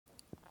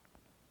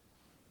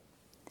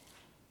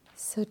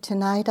So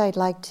tonight I'd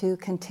like to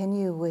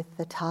continue with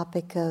the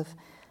topic of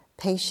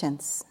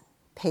patience,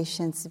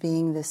 patience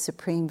being the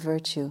supreme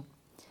virtue.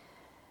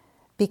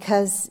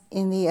 Because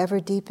in the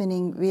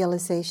ever-deepening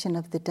realization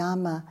of the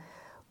Dhamma,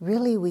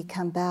 really we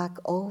come back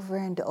over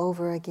and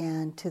over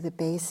again to the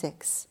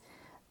basics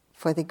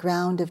for the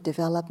ground of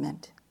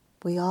development.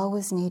 We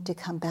always need to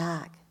come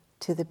back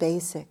to the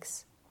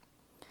basics.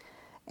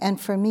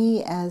 And for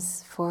me,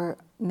 as for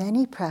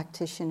many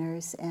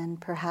practitioners,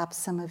 and perhaps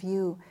some of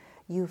you,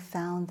 you've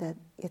found that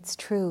it's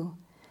true,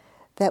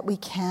 that we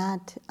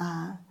can't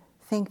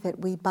think that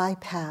we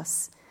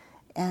bypass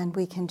and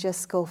we can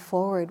just go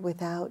forward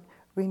without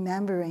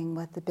remembering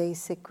what the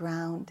basic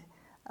ground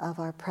of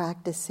our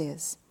practice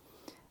is,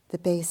 the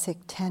basic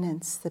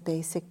tenets, the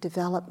basic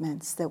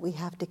developments that we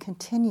have to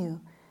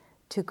continue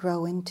to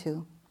grow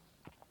into.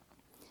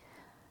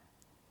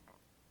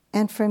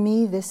 And for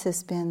me, this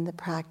has been the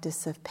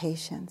practice of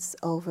patience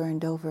over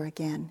and over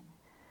again.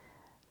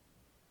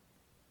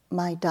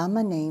 My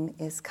Dhamma name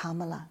is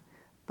Kamala,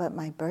 but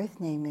my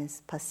birth name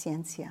is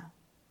Paciencia.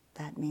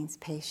 That means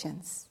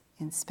patience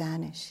in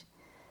Spanish.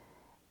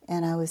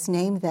 And I was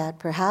named that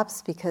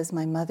perhaps because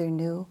my mother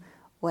knew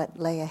what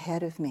lay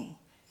ahead of me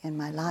in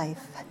my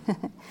life.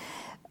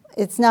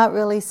 It's not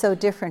really so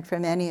different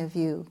from any of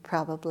you,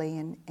 probably,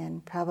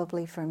 and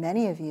probably for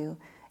many of you,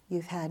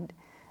 you've had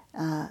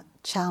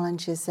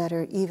challenges that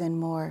are even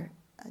more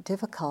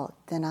difficult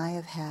than I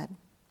have had.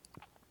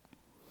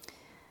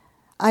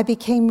 I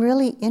became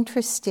really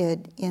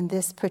interested in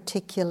this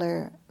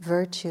particular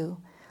virtue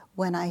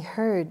when I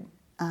heard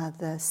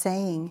the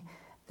saying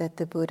that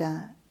the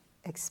Buddha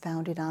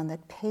expounded on,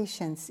 that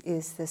patience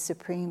is the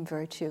supreme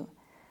virtue.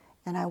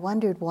 And I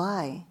wondered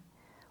why.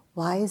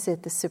 Why is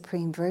it the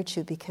supreme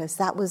virtue? Because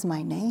that was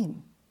my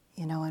name,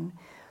 and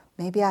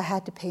maybe I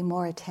had to pay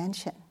more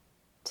attention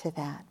to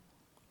that.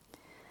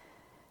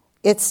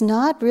 It's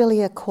not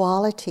really a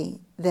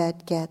quality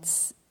that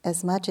gets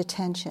as much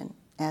attention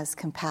as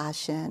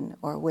compassion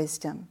or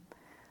wisdom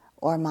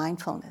or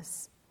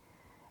mindfulness.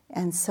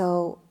 And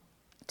so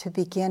to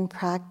begin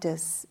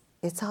practice,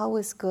 it's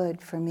always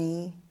good for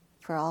me,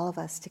 for all of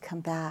us to come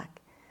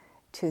back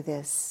to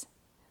this.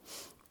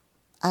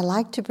 I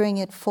like to bring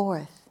it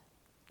forth,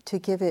 to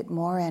give it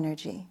more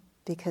energy,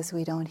 because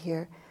we don't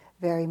hear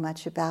very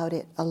much about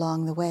it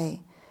along the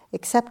way,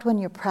 except when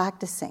you're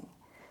practicing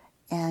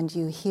and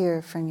you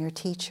hear from your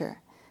teacher.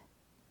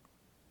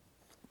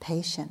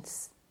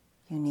 Patience.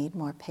 You need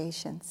more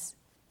patience.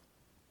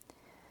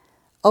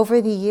 Over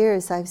the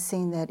years, I've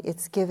seen that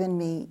it's given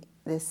me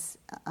this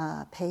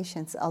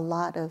patience, a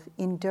lot of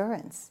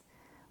endurance,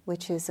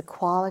 which is a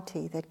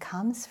quality that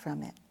comes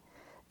from it.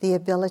 The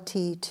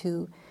ability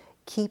to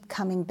keep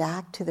coming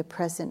back to the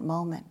present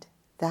moment,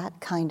 that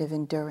kind of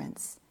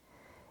endurance.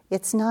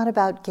 It's not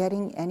about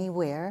getting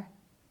anywhere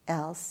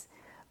else,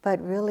 but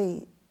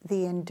really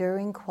the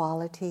enduring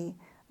quality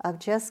of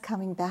just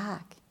coming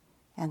back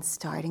and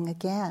starting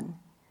again.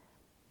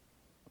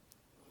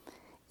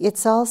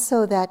 It's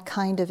also that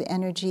kind of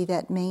energy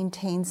that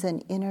maintains an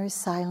inner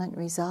silent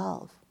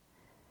resolve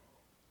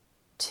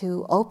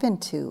to open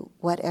to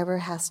whatever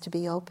has to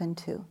be open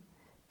to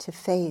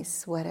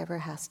face whatever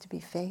has to be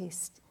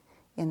faced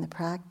in the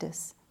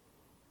practice.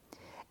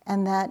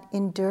 And that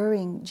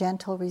enduring,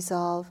 gentle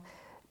resolve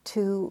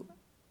to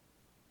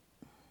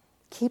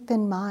keep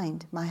in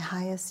mind my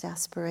highest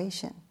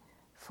aspiration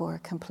for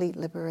complete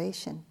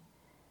liberation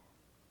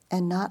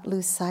and not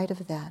lose sight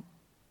of that.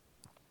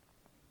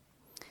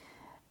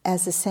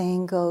 As the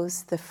saying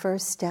goes, the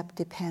first step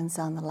depends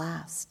on the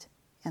last,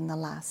 and the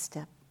last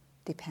step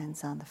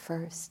depends on the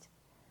first.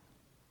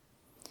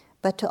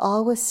 But to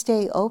always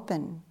stay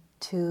open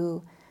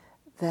to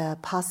the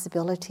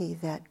possibility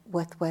that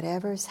with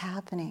whatever's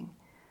happening,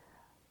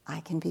 I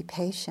can be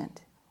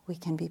patient. We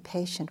can be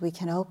patient. We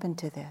can open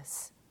to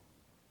this.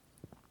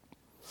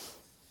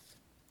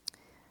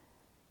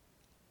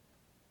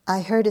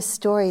 I heard a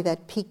story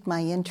that piqued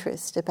my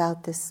interest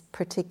about this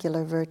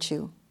particular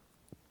virtue.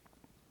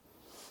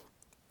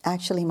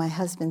 Actually, my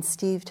husband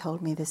Steve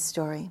told me this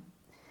story.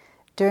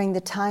 During the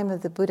time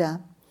of the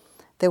Buddha,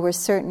 there were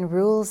certain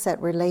rules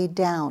that were laid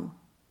down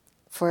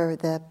for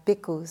the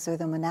bhikkhus or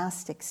the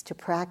monastics to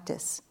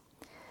practice.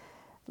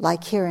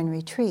 Like here in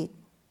retreat,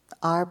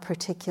 our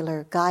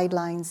particular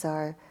guidelines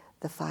are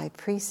the 5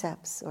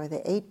 precepts or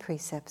the 8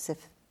 precepts,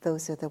 if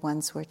those are the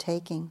ones we're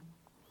taking.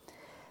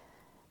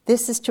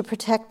 This is to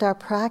protect our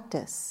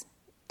practice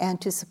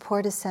and to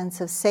support a sense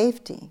of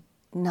safety,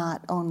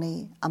 not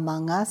only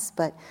among us,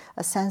 but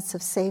a sense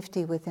of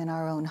safety within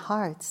our own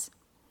hearts.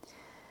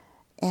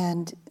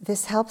 And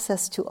this helps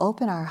us to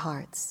open our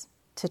hearts,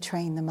 to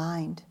train the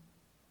mind.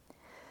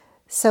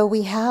 So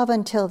we have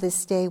until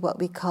this day what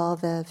we call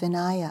the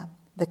Vinaya,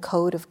 the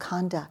code of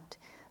conduct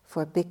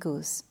for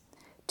bhikkhus,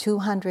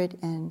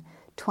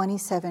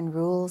 227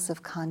 rules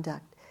of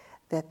conduct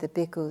that the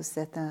bhikkhus,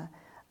 that the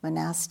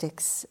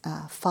monastics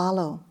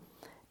follow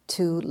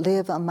to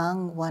live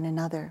among one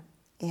another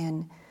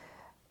in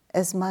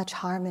as much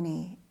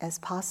harmony as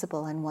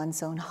possible in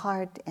one's own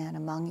heart and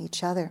among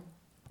each other.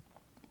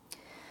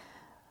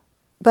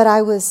 But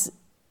I was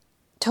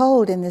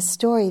told in this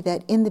story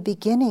that in the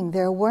beginning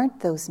there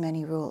weren't those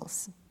many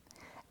rules,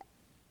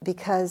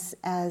 because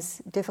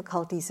as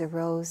difficulties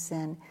arose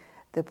and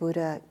the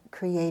Buddha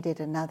created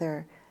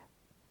another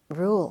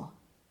rule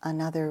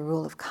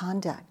of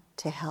conduct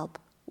to help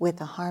with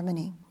the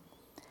harmony.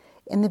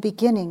 In the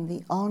beginning,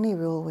 the only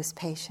rule was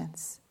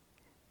patience,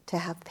 to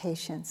have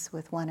patience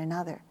with one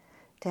another,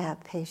 to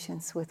have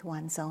patience with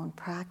one's own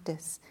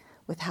practice,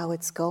 with how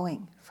it's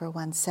going for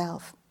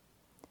oneself.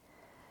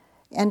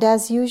 And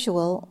as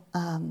usual,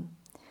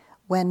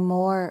 when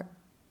more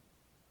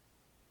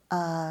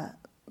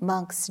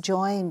monks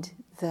joined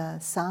the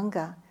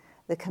Sangha,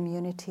 the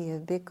community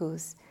of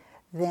bhikkhus,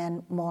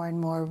 then more and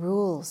more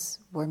rules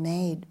were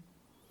made.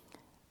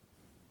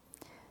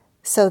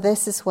 So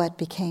this is what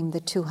became the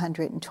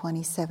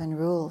 227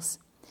 rules.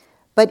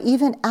 But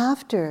even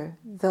after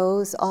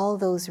all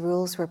those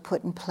rules were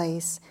put in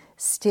place,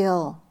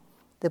 still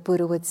the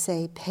Buddha would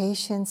say,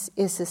 patience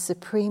is a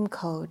supreme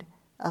code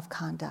of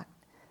conduct.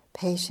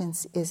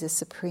 Patience is a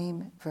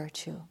supreme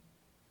virtue.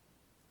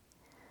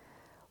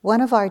 One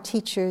of our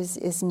teachers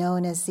is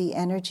known as the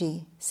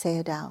energy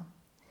Sayadaw.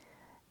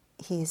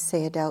 He is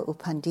Sayadaw U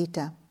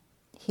Pandita.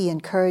 He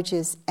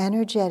encourages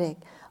energetic,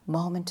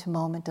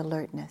 moment-to-moment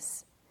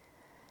alertness.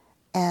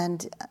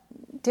 And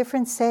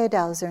different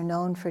Sayadaws are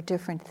known for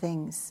different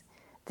things.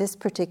 This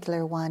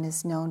particular one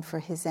is known for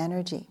his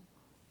energy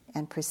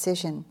and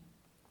precision.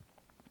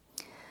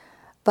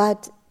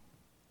 But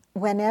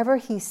whenever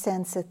he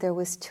sensed that there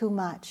was too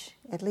much,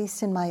 at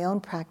least in my own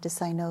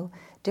practice, I know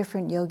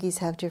different yogis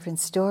have different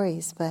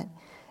stories, but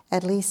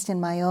at least in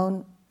my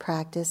own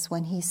practice,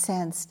 when he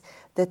sensed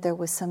that there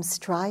was some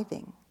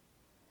striving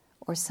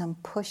or some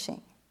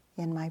pushing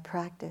in my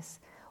practice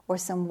or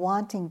some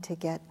wanting to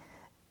get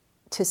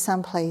to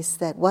some place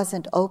that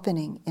wasn't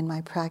opening in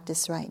my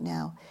practice right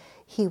now,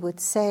 he would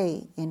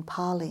say in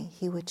Pali,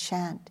 he would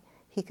chant.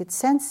 He could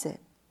sense it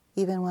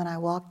even when I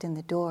walked in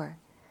the door.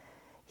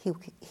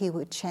 He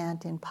would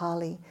chant in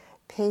Pali,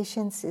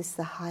 patience is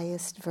the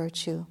highest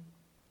virtue.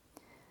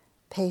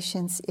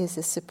 Patience is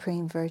a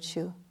supreme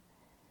virtue.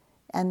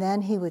 And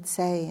then he would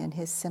say in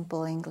his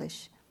simple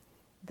English,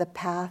 the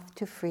path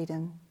to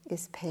freedom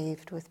is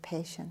paved with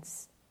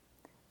patience.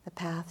 The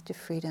path to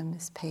freedom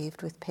is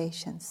paved with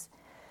patience.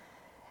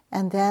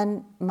 And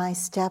then my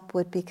step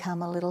would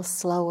become a little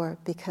slower,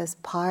 because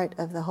part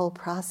of the whole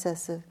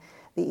process of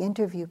the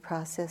interview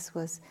process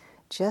was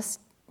just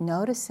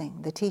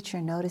noticing, the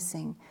teacher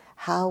noticing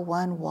how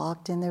one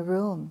walked in the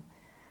room.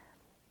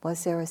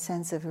 Was there a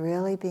sense of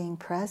really being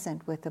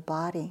present with the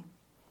body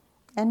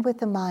and with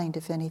the mind,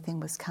 if anything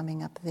was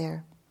coming up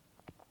there?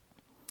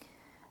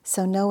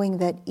 So knowing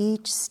that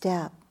each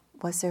step,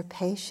 was there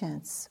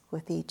patience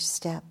with each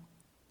step?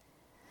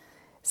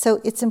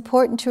 So it's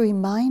important to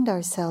remind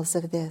ourselves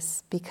of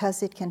this,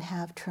 because it can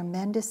have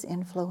tremendous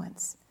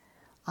influence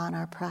on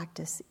our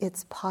practice.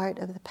 It's part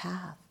of the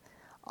path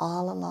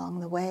all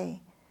along the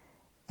way.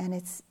 And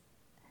it's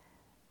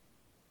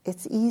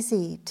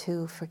easy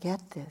to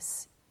forget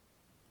this.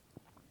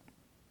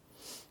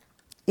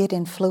 It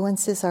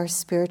influences our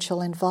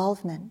spiritual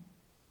evolvement.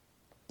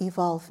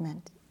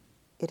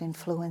 It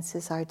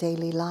influences our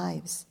daily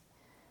lives.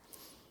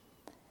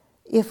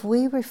 If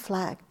we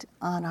reflect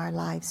on our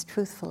lives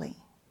truthfully,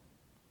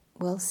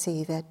 we'll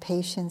see that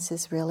patience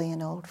is really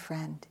an old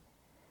friend.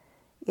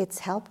 It's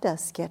helped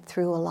us get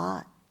through a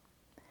lot.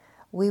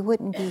 We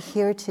wouldn't be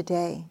here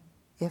today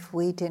if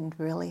we didn't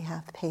really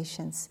have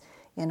patience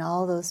in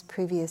all those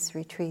previous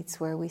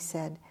retreats where we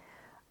said,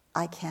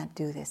 I can't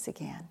do this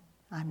again.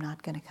 I'm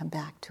not going to come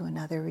back to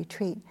another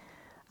retreat.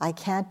 I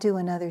can't do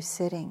another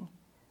sitting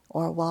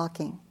or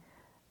walking.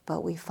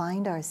 But we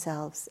find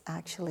ourselves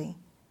actually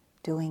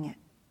doing it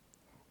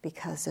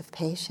because of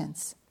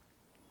patience.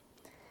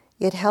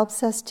 It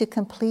helps us to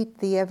complete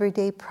the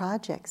everyday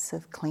projects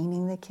of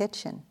cleaning the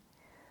kitchen,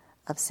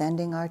 of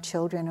sending our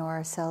children or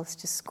ourselves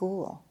to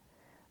school,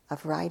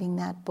 of writing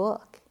that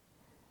book,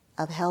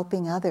 of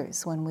helping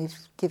others when we've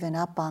given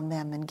up on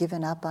them and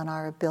given up on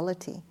our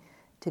ability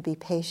to be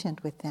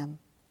patient with them,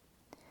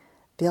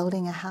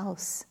 building a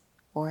house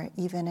or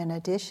even an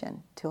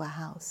addition to a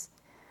house.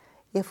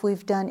 If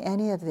we've done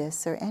any of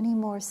this or any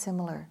more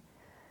similar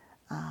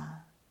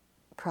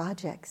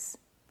projects,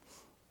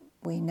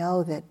 we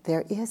know that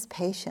there is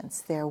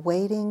patience there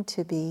waiting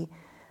to be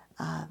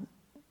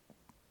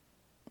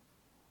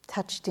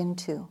touched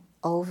into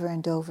over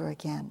and over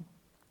again.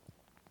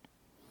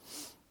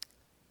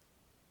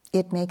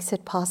 It makes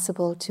it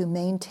possible to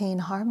maintain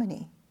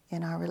harmony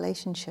in our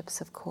relationships,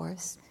 of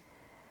course,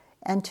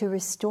 and to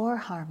restore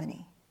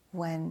harmony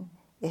when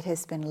it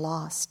has been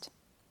lost.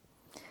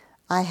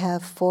 I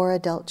have 4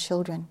 adult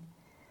children,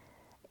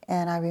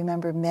 and I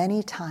remember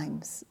many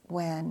times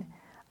when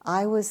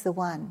I was the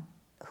one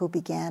who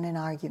began an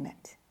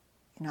argument.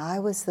 I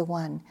was the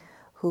one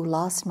who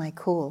lost my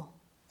cool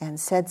and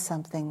said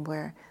something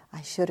where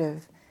I should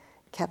have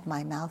kept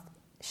my mouth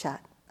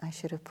shut. I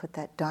should have put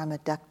that Dharma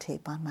duct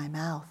tape on my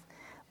mouth,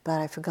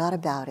 but I forgot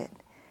about it.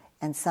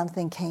 And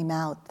something came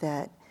out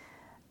that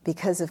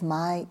because of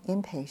my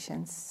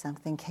impatience,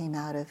 something came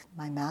out of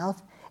my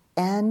mouth,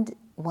 and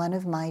one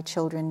of my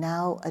children,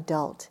 now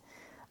adult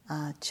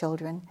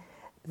children,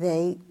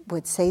 they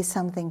would say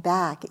something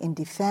back in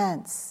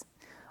defense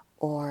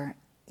or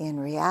in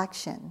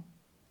reaction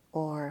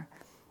or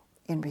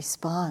in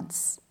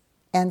response.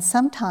 And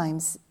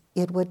sometimes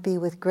it would be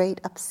with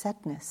great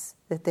upsetness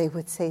that they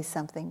would say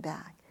something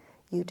back.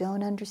 "You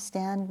don't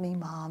understand me,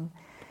 Mom.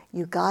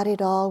 You got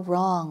it all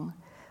wrong."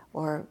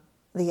 Or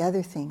the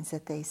other things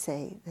that they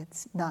say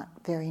that's not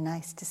very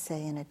nice to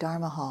say in a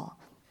Dharma hall.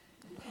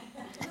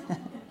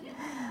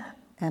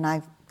 And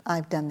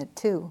I've done it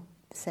too,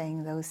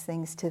 saying those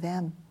things to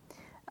them.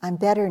 I'm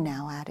better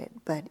now at it,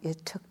 but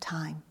it took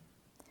time.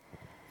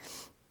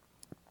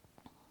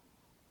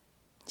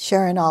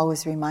 Sharon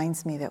always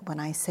reminds me that when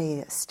I say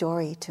a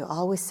story, to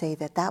always say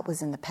that that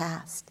was in the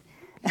past.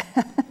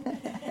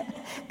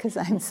 Because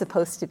I'm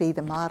supposed to be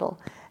the model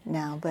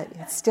now, but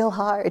it's still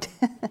hard.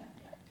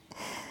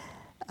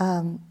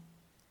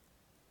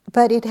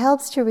 But it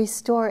helps to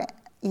restore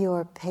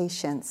your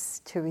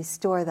patience, to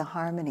restore the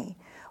harmony.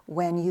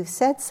 When you've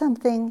said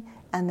something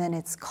and then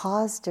it's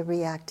caused a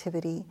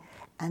reactivity,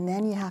 and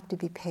then you have to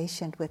be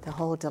patient with the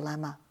whole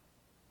dilemma.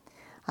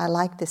 I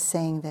like the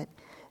saying that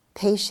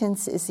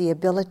patience is the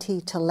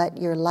ability to let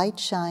your light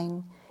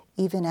shine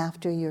even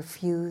after your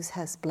fuse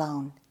has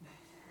blown.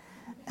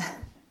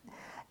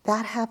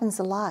 That happens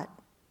a lot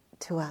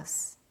to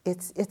us.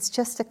 It's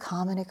just a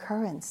common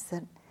occurrence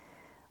that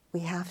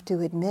we have to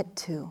admit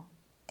to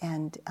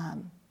and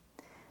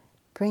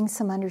bring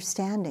some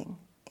understanding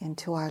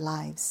into our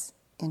lives,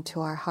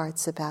 into our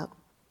hearts about.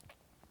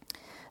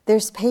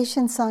 There's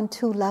patience on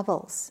two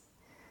levels.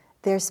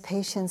 There's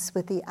patience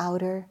with the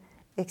outer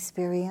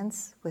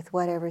experience, with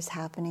whatever's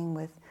happening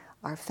with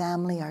our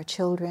family, our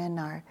children,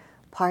 our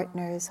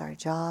partners, our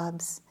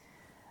jobs,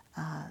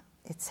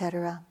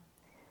 etc.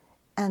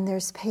 And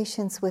there's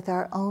patience with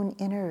our own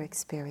inner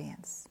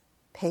experience,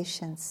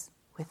 patience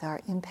with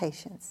our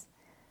impatience,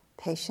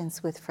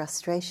 patience with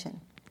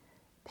frustration,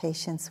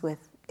 patience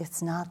with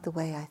it's not the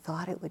way I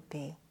thought it would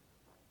be.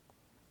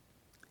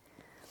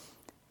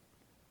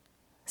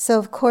 So,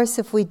 of course,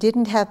 if we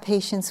didn't have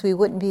patience, we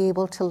wouldn't be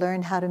able to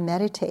learn how to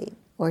meditate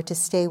or to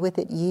stay with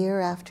it year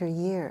after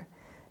year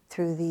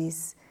through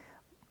these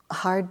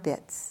hard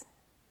bits,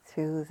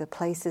 through the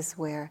places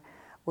where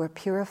we're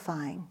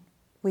purifying.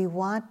 We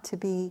want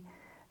to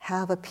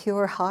have a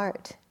pure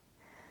heart,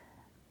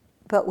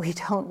 but we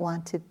don't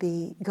want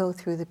to go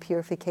through the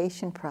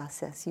purification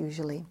process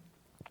usually.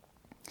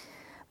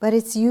 But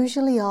it's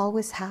usually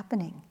always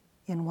happening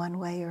in one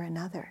way or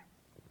another.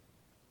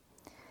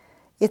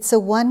 It's a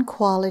one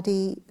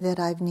quality that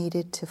I've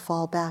needed to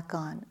fall back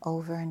on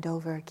over and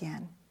over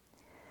again.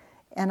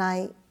 And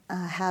I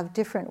have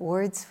different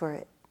words for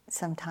it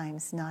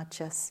sometimes, not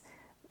just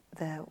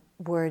the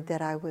word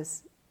that I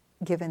was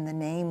given the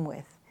name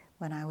with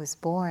when I was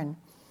born,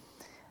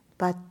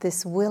 but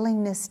this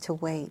willingness to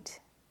wait.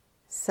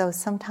 So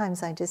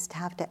sometimes I just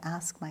have to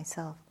ask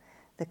myself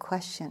the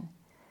question,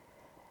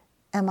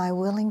 am I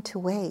willing to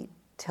wait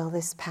till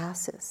this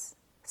passes?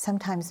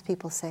 Sometimes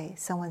people say,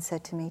 someone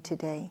said to me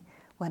today,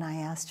 when I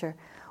asked her,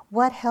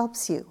 what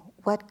helps you?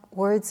 What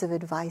words of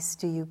advice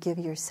do you give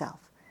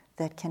yourself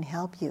that can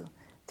help you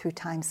through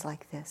times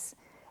like this?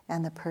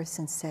 And the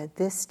person said,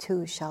 this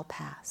too shall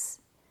pass.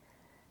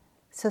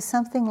 So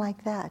something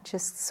like that,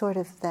 just sort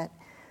of that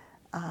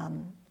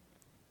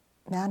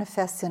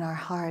manifests in our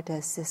heart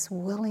as this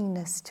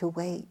willingness to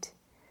wait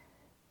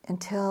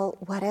until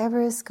whatever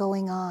is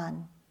going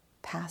on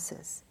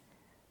passes,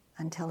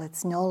 until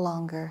it's no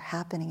longer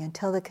happening,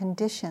 until the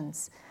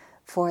conditions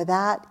for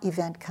that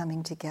event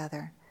coming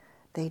together,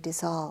 they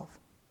dissolve,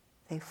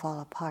 they fall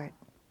apart.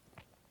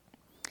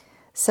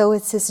 So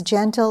it's this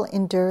gentle,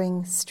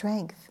 enduring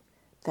strength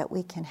that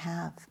we can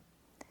have.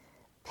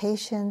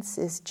 Patience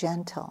is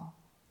gentle,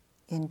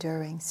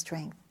 enduring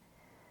strength.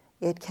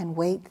 It can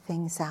wait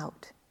things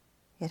out.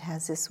 It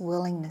has this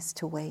willingness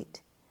to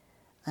wait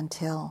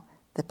until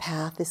the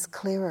path is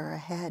clearer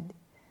ahead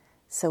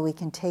so we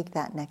can take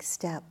that next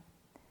step.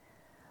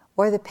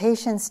 Or the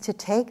patience to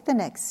take the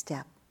next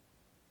step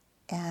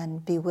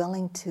and be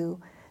willing to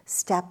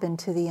step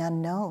into the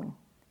unknown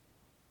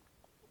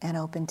and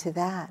open to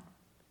that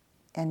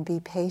and be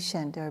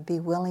patient or be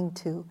willing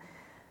to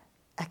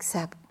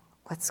accept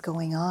what's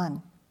going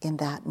on in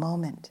that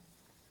moment.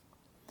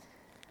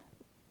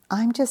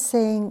 I'm just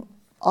saying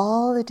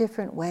all the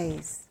different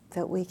ways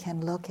that we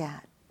can look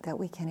at, that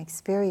we can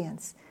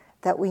experience,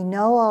 that we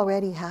know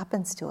already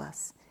happens to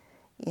us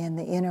in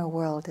the inner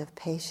world of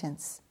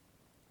patience.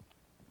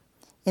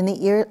 In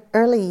the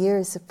early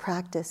years of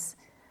practice,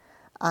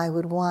 I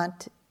would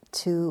want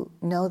to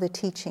know the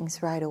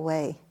teachings right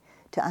away,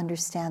 to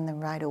understand them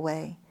right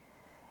away.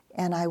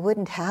 And I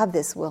wouldn't have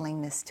this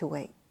willingness to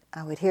wait.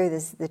 I would hear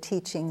the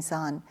teachings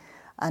on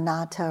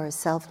anatta or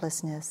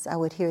selflessness. I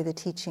would hear the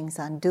teachings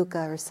on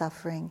dukkha or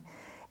suffering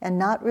and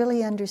not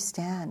really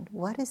understand,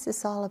 what is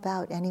this all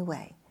about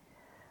anyway?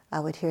 I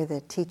would hear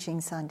the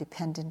teachings on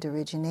dependent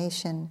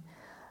origination,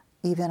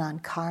 even on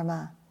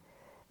karma,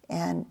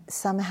 and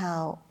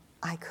somehow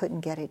I couldn't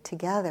get it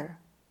together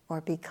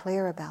or be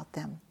clear about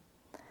them.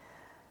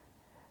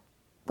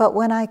 But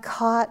when I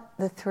caught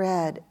the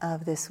thread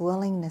of this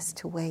willingness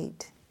to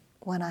wait,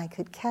 when I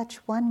could catch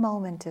one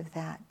moment of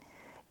that,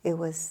 it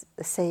was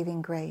a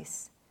saving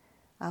grace.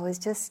 I was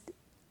just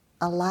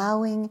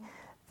allowing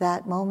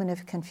that moment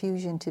of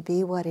confusion to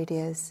be what it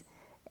is,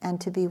 and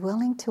to be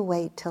willing to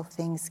wait till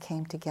things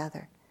came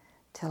together,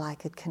 till I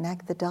could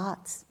connect the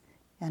dots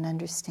and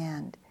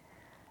understand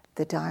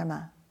the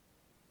Dharma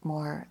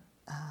more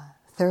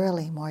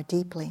thoroughly, more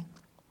deeply.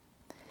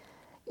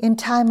 In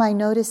time, I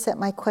noticed that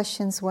my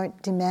questions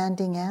weren't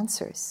demanding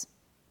answers.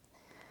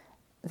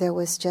 There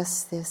was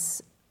just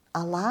this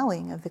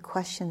allowing of the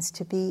questions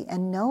to be,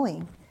 and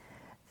knowing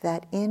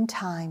that in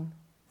time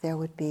there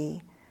would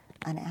be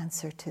an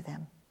answer to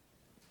them.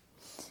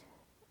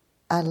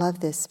 I love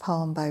this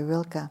poem by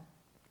Rilke.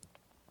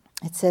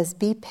 It says,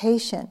 "Be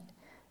patient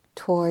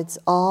towards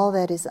all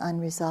that is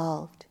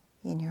unresolved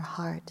in your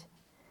heart,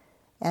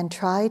 and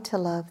try to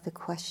love the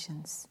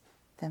questions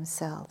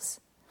themselves.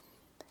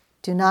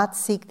 Do not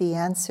seek the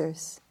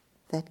answers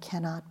that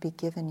cannot be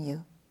given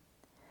you,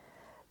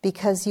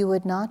 because you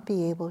would not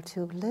be able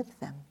to live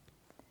them.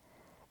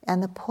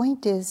 And the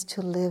point is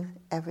to live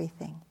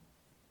everything.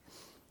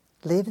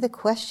 Live the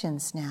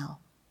questions now.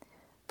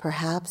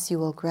 Perhaps you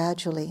will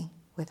gradually,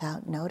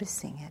 without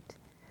noticing it,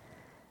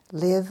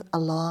 live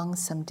along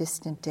some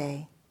distant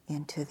day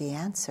into the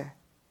answer."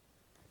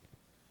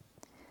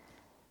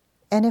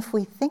 And if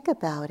we think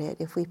about it,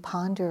 if we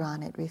ponder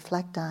on it,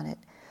 reflect on it,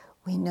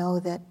 we know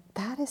that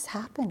that has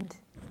happened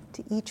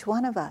to each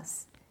one of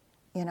us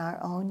in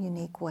our own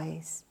unique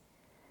ways.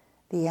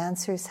 The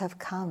answers have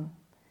come.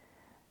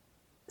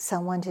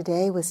 Someone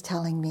today was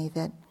telling me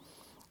that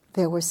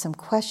there were some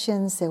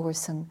questions, there were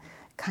some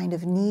kind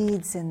of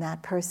needs in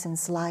that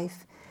person's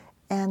life,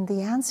 and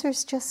the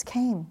answers just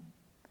came,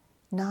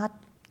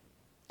 not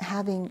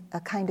having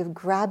a kind of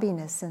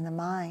grabbiness in the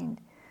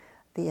mind,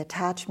 the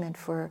attachment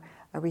for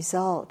a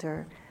result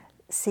or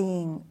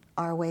seeing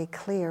our way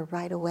clear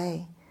right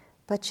away,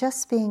 but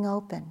just being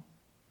open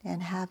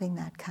and having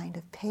that kind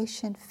of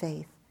patient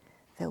faith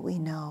that we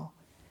know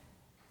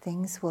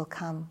things will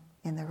come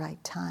in the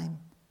right time.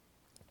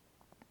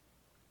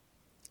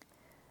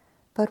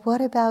 But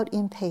what about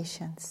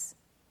impatience?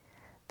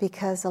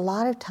 Because a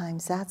lot of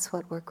times that's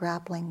what we're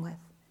grappling with.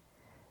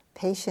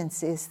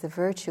 Patience is the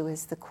virtue,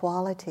 is the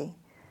quality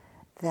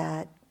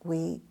that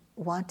we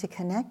want to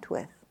connect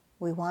with.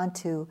 We want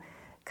to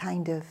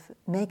kind of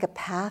make a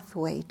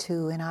pathway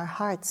to in our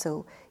heart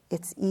so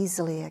it's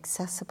easily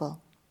accessible.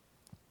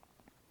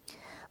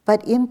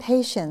 But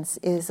impatience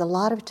is a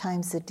lot of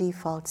times the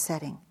default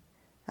setting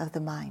of the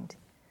mind.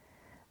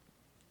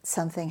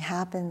 Something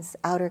happens,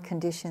 outer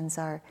conditions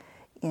are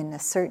in a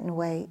certain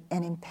way,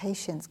 and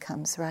impatience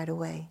comes right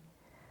away.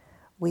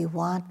 We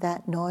want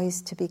that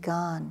noise to be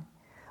gone.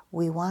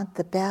 We want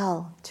the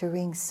bell to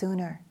ring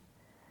sooner,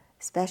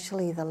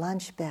 especially the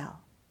lunch bell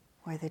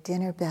or the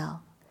dinner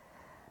bell.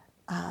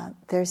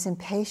 There's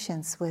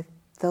impatience with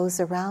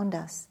those around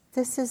us.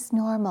 This is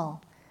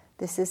normal.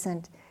 This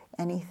isn't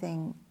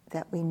anything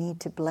that we need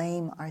to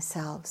blame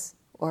ourselves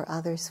or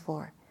others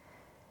for.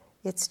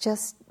 It's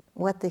just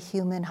what the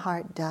human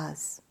heart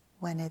does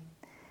when it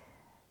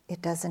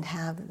doesn't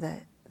have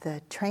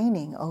the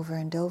training over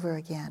and over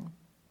again.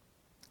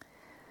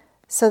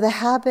 So the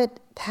habit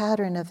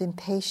pattern of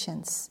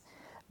impatience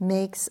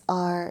makes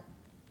our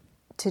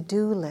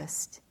to-do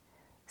list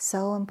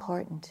so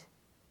important.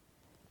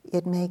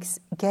 It makes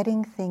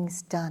getting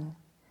things done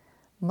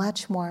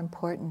much more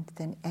important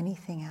than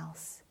anything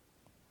else.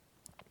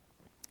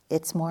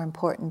 It's more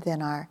important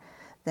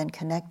than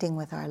connecting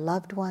with our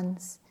loved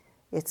ones.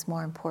 It's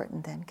more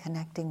important than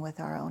connecting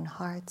with our own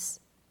hearts.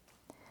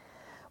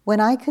 When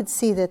I could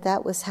see that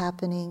that was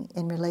happening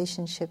in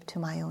relationship to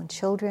my own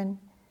children,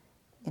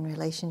 in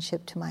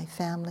relationship to my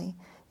family,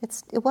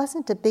 it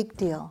wasn't a big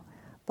deal.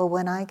 But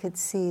when I could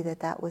see that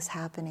that was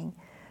happening,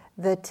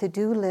 the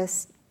to-do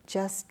list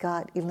just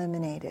got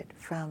eliminated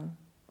from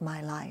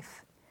my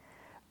life.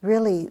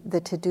 Really,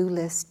 the to-do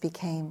list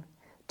became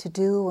to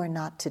do or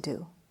not to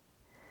do.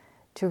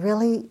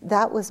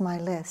 That was my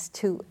list,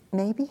 to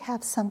maybe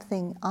have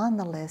something on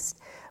the list,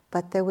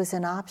 but there was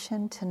an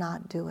option to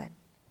not do it.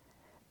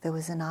 There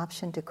was an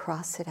option to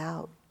cross it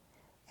out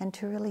and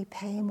to really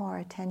pay more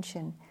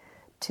attention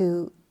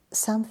to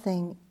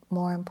something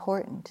more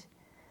important,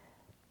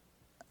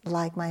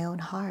 like my own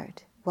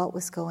heart, what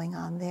was going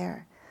on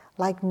there,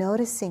 like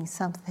noticing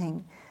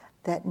something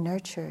that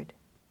nurtured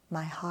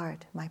my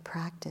heart, my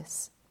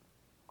practice.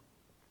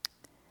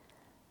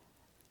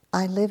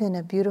 I live in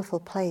a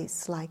beautiful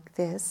place like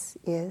this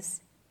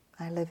is.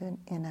 I live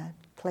in a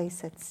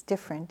place that's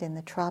different in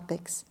the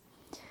tropics.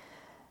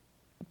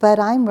 But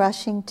I'm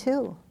rushing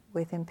too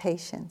with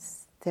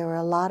impatience. There are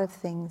a lot of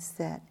things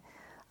that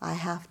I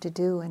have to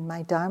do in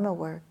my Dharma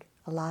work,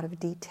 a lot of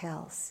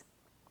details.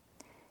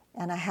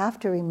 And I have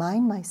to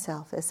remind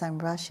myself as I'm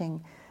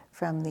rushing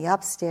from the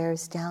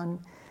upstairs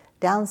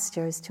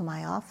downstairs to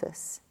my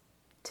office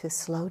to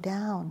slow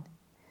down,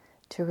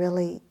 to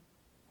really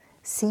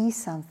see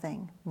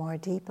something more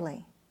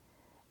deeply,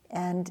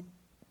 and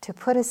to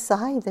put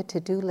aside the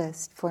to-do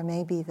list for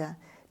maybe the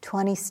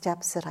 20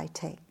 steps that I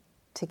take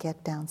to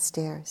get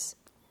downstairs,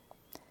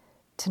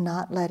 to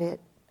not let it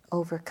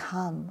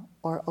overcome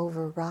or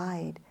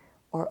override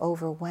or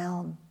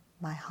overwhelm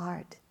my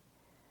heart,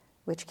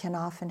 which can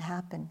often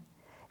happen.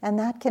 And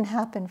that can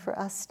happen for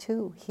us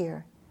too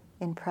here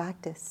in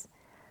practice.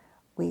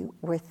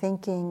 We're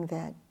thinking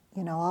that,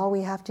 all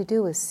we have to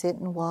do is sit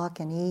and walk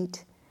and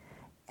eat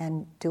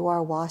and do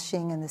our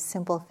washing and the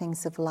simple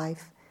things of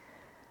life.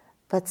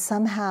 But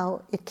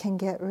somehow it can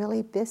get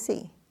really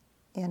busy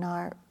in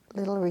our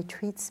little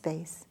retreat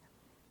space.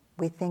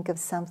 We think of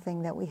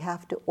something that we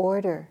have to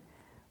order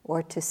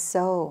or to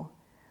sew,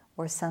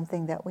 or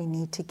something that we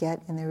need to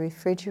get in the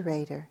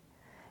refrigerator.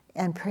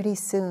 And pretty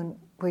soon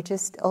we're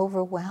just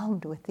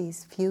overwhelmed with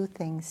these few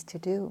things to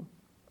do.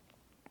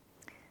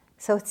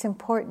 So it's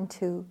important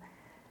to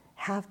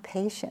have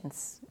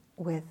patience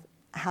with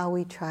how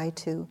we try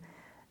to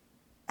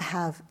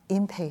have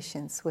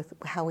impatience with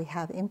how we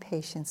have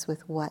impatience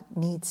with what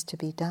needs to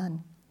be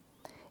done,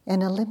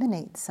 and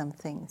eliminate some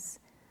things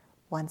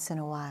once in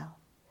a while.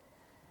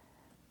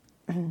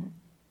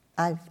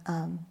 I've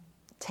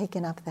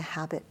taken up the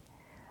habit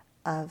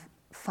of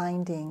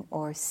finding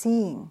or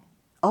seeing,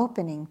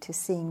 opening to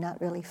seeing, not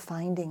really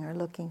finding or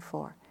looking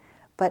for,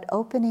 but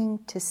opening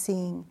to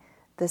seeing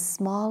the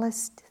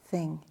smallest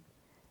thing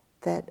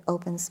that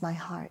opens my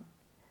heart,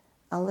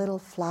 a little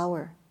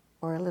flower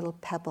or a little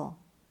pebble.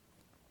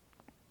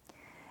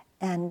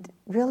 And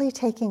really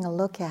taking a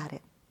look at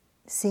it,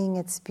 seeing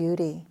its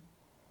beauty,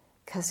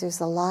 because there's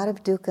a lot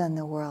of dukkha in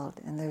the world,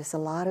 and there's a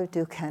lot of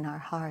dukkha in our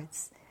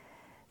hearts.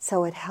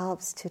 So it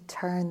helps to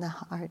turn the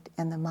heart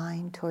and the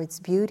mind towards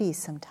beauty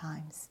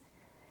sometimes,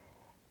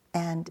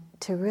 and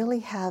to really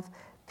have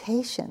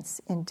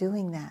patience in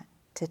doing that,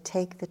 to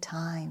take the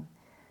time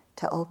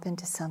to open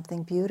to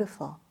something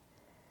beautiful.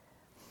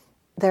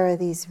 There are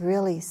these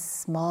really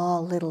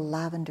small little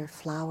lavender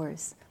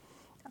flowers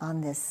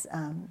on this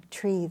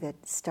tree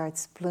that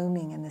starts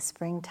blooming in the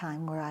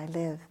springtime where I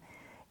live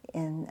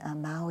in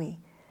Maui.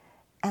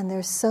 And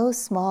they're so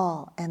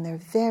small and they're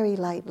very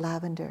light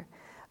lavender,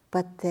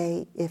 but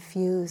they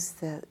effuse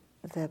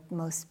the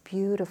most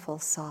beautiful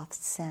soft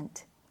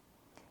scent.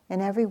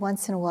 And every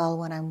once in a while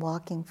when I'm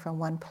walking from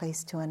one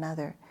place to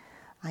another,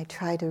 I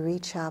try to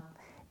reach up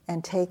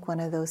and take one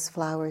of those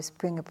flowers,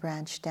 bring a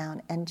branch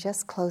down, and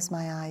just close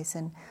my eyes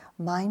and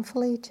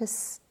mindfully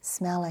just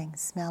smelling,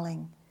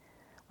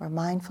 or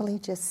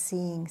mindfully just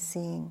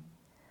seeing,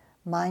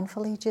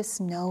 mindfully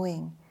just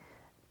knowing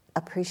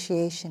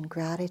appreciation,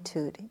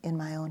 gratitude in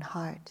my own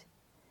heart.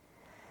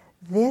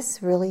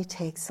 This really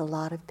takes a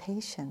lot of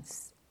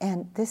patience,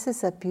 and this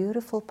is a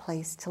beautiful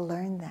place to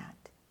learn that,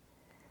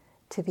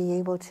 to be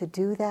able to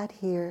do that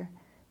here,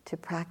 to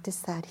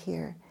practice that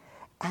here,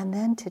 and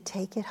then to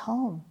take it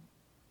home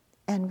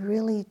and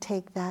really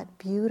take that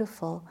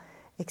beautiful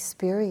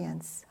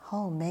experience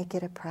home, make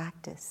it a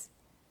practice.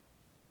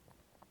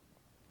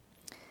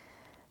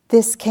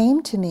 This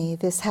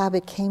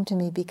habit came to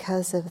me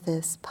because of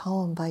this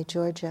poem by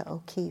Georgia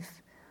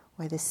O'Keeffe,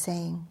 or this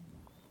saying.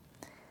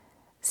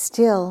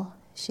 Still,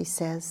 she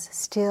says,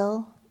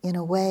 still, in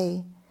a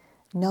way,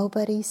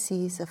 nobody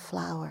sees a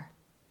flower.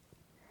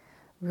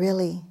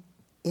 Really,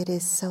 it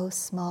is so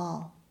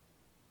small.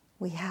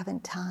 We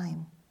haven't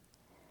time.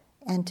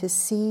 And to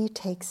see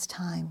takes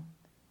time.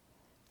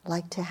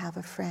 Like to have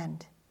a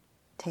friend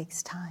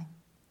takes time.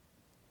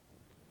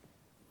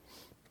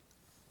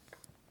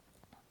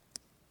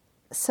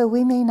 So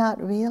we may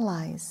not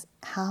realize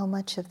how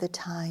much of the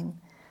time,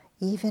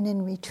 even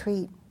in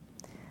retreat,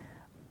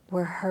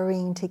 we're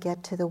hurrying to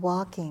get to the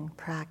walking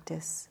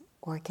practice,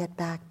 or get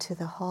back to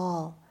the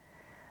hall,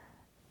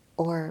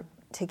 or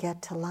to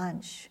get to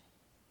lunch,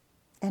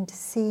 and to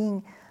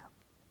seeing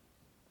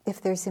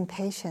if there's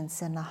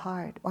impatience in the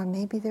heart, or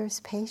maybe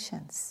there's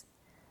patience.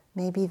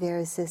 Maybe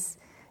there's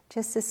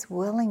this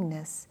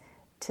willingness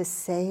to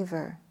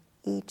savor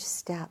each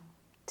step,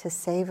 to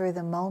savor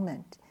the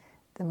moment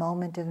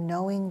of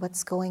knowing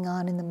what's going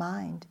on in the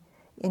mind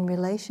in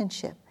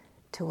relationship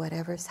to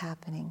whatever's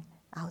happening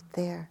out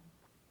there.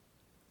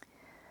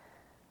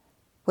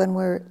 When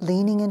we're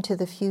leaning into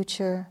the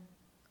future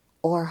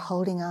or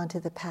holding on to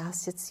the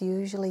past, it's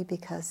usually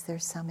because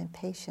there's some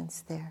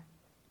impatience there.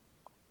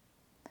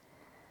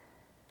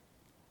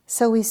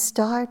 So we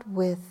start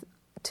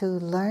to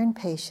learn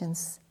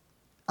patience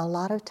a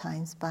lot of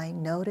times by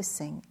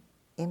noticing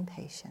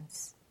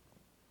impatience.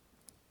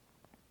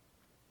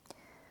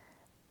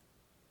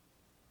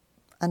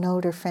 An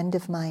older friend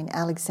of mine,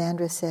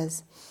 Alexandra,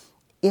 says,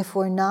 if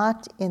we're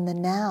not in the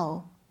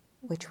now,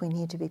 which we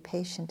need to be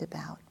patient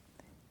about,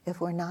 if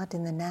we're not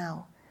in the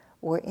now,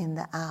 we're in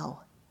the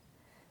ow.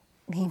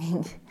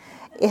 Meaning,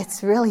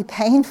 it's really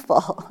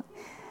painful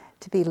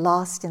to be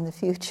lost in the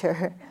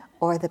future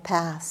or the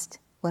past.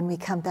 When we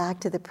come back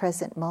to the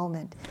present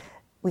moment,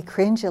 we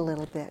cringe a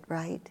little bit,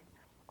 right?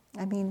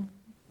 I mean,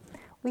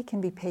 we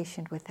can be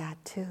patient with that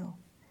too.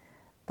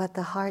 But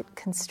the heart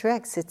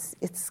constricts.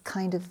 It's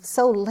kind of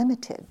so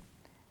limited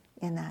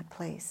in that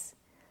place,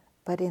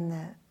 but in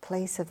the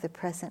place of the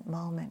present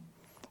moment.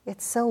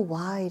 It's so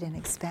wide and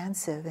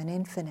expansive and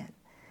infinite.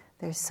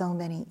 There's so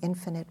many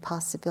infinite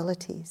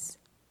possibilities.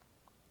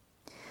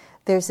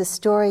 There's a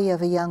story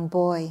of a young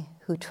boy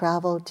who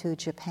traveled to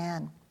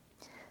Japan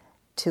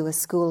to a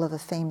school of a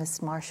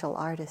famous martial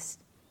artist.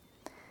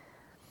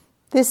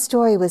 This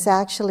story was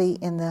actually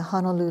in the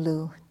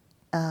Honolulu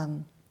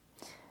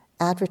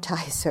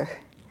Advertiser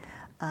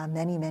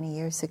many, many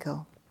years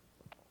ago.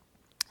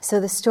 So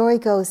the story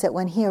goes that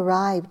when he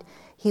arrived,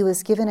 he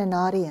was given an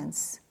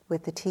audience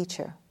with the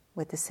teacher,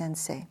 with the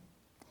sensei.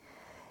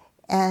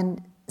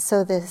 And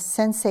so the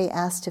sensei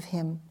asked of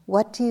him,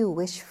 "What do you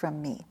wish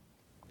from me?"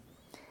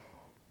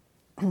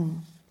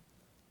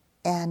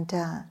 And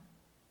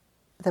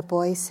the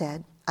boy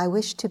said, "I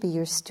wish to be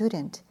your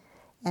student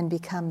and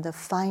become the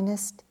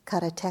finest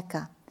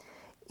karateka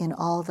in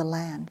all the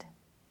land."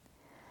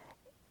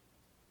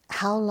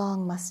 "How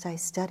long must I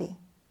study?"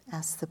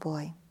 asked the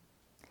boy.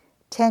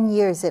 10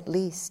 years at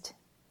least,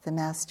 the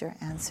master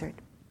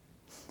answered.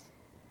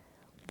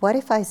 "What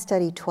if I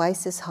study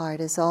twice as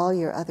hard as all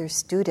your other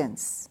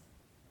students?"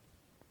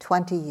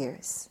 20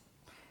 years,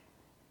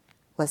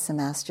 was the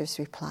master's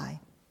reply.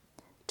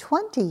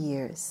 20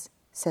 years,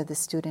 said the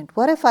student.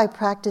 "What if I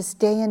practice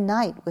day and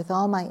night with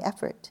all my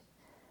effort?"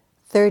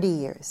 30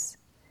 years,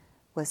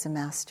 was the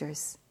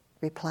master's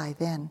reply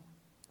then.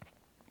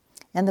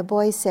 And the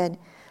boy said,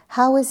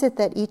 "How is it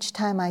that each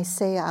time I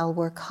say I'll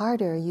work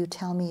harder, you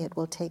tell me it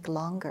will take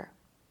longer?"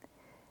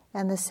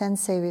 And the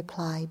sensei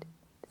replied,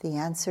 "The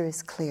answer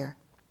is clear.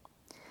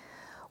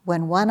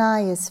 When one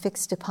eye is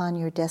fixed upon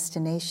your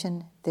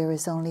destination, there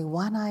is only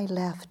one eye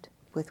left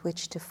with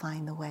which to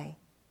find the way."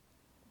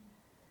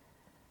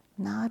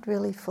 Not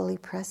really fully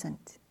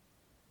present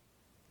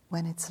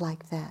when it's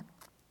like that.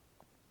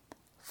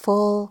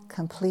 Full,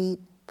 complete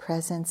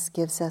presence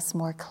gives us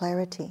more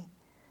clarity,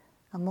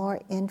 a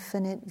more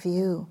infinite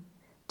view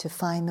to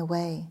find the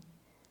way.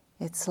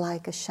 It's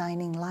like a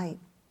shining light.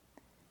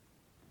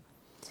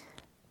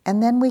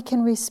 And then we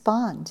can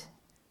respond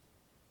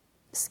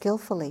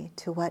skillfully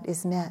to what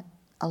is met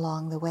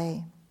along the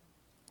way.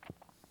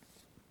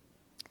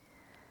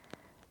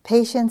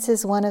 Patience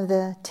is one of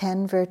the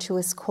 10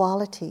 virtuous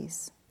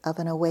qualities of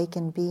an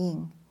awakened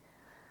being,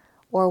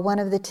 or one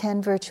of the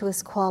 10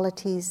 virtuous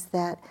qualities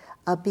that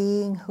a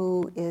being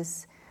who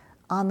is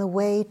on the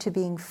way to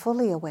being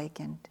fully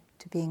awakened,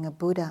 to being a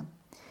Buddha,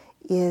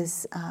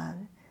 is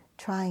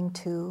trying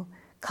to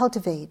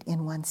cultivate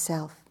in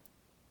oneself.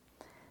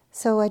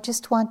 So I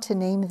just want to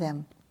name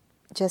them,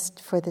 just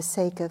for the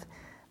sake of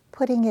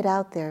putting it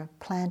out there,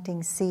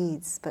 planting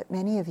seeds, but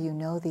many of you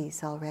know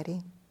these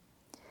already.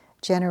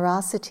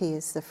 Generosity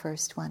is the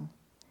first one.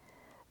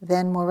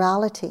 Then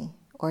morality,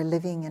 or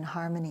living in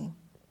harmony.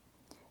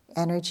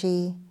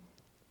 Energy,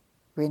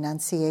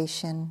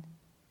 renunciation,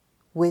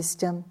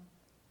 wisdom,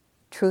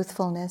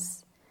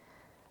 truthfulness.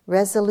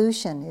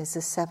 Resolution is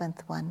the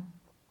 7th one.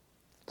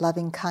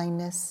 Loving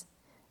kindness,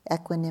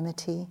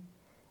 equanimity,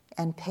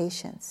 and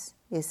patience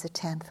is the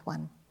 10th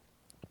one.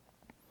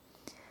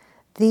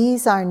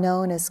 These are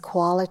known as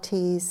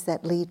qualities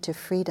that lead to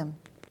freedom.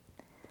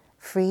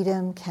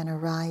 Freedom can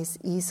arise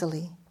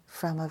easily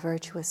from a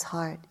virtuous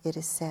heart, it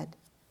is said.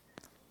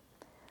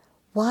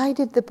 Why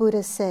did the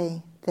Buddha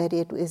say that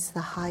it is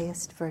the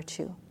highest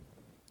virtue?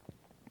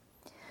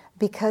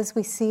 Because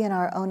we see in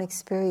our own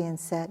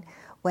experience that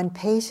when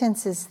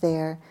patience is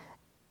there,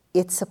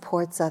 it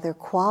supports other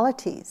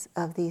qualities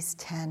of these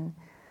 10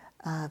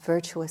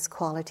 virtuous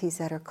qualities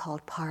that are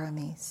called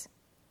paramis.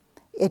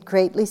 It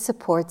greatly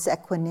supports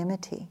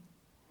equanimity.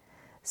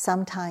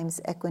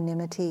 Sometimes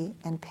equanimity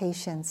and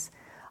patience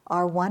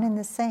are one and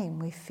the same.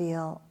 We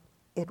feel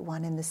it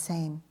one and the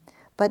same,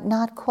 but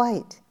not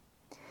quite.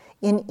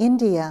 In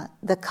India,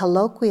 the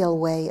colloquial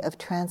way of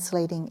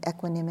translating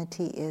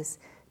equanimity is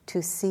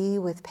to see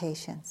with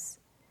patience.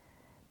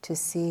 To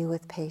see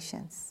with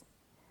patience.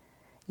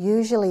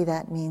 Usually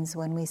that means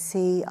when we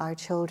see our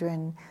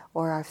children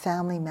or our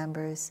family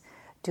members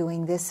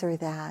doing this or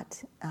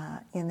that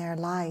in their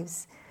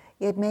lives,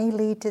 it may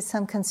lead to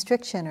some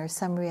constriction or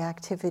some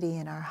reactivity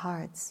in our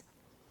hearts.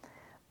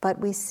 But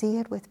we see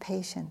it with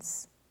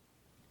patience.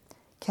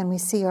 Can we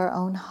see our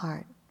own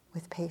heart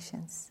with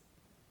patience?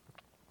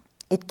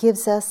 It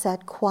gives us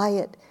that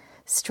quiet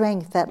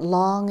strength, that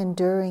long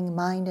enduring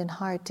mind and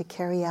heart to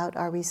carry out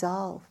our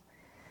resolve.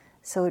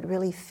 So it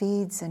really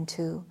feeds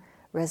into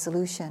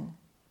resolution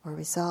or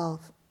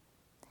resolve.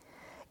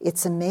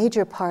 It's a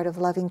major part of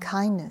loving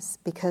kindness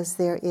because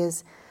there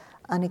is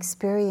an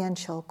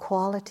experiential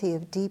quality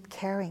of deep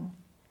caring.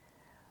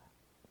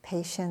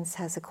 Patience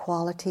has a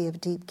quality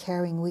of deep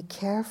caring. We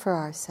care for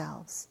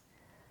ourselves.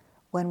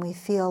 When we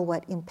feel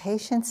what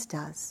impatience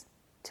does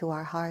to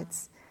our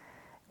hearts,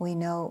 we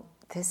know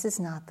this is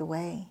not the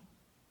way.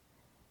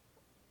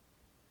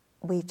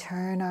 We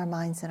turn our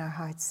minds and our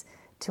hearts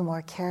to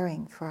more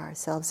caring for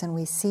ourselves, and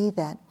we see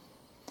that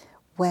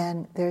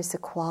when there's a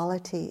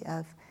quality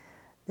of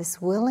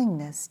this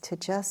willingness to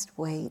just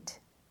wait,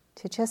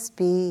 to just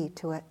be,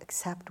 to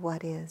accept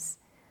what is,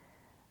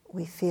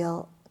 we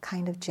feel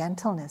kind of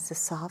gentleness, a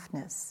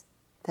softness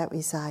that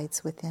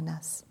resides within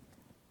us.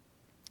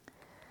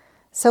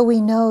 So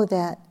we know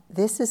that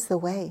this is the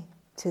way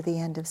to the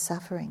end of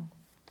suffering.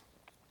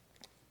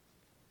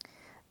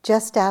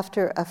 Just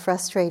after a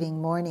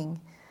frustrating morning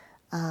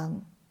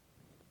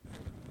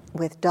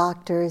with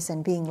doctors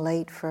and being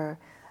late for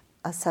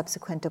a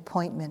subsequent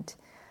appointment,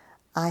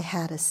 I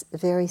had a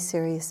very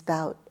serious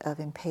bout of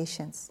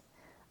impatience.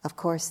 Of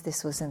course,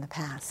 this was in the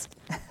past.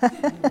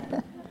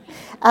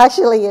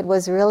 Actually, it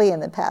was really in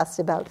the past,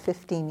 about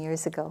 15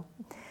 years ago.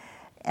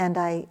 And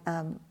I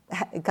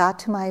got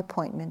to my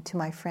appointment to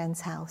my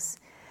friend's house.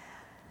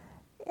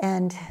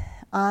 And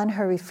on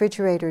her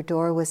refrigerator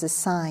door was a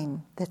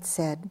sign that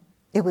said,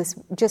 it was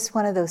just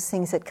one of those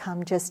things that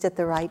come just at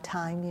the right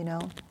time, you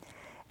know.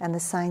 And the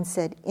sign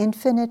said,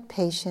 "Infinite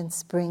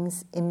patience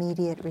brings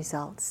immediate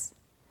results."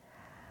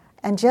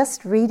 And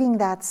just reading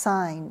that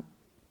sign,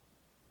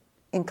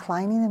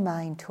 inclining the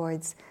mind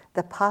towards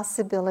the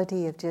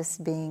possibility of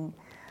just being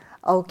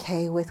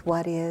okay with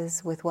what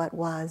is, with what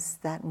was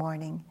that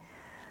morning,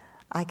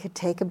 I could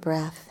take a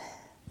breath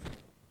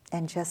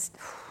and just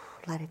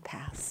let it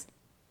pass.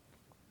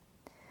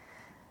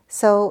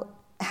 So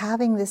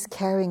having this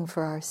caring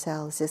for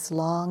ourselves, this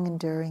long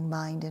enduring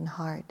mind and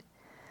heart,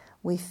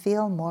 we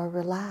feel more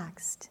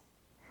relaxed.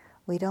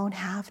 We don't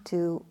have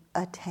to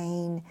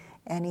attain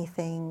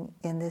anything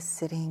in this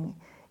sitting,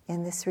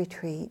 in this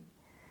retreat.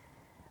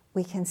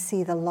 We can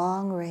see the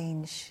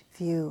long-range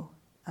view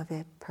of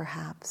it,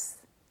 perhaps,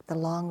 the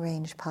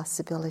long-range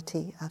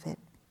possibility of it.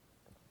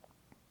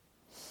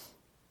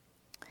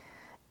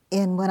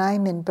 When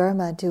I'm in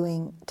Burma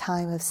doing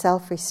time of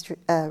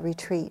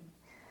self-retreat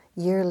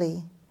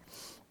yearly,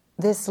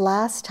 this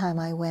last time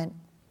I went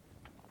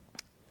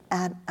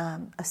at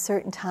a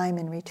certain time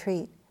in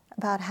retreat,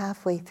 about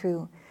halfway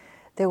through,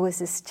 there was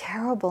this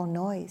terrible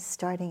noise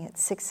starting at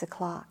 6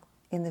 o'clock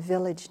in the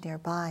village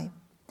nearby.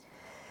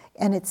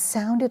 And it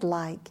sounded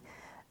like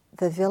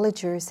the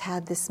villagers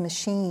had this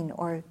machine,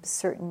 or a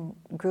certain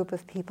group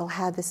of people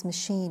had this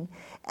machine,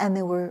 and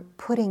they were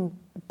putting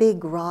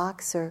big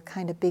rocks or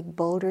kind of big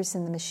boulders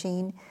in the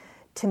machine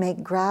to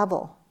make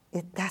gravel.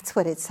 That's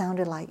what it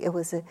sounded like. It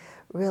was a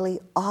really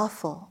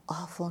awful,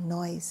 awful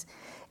noise.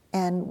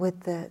 And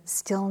with the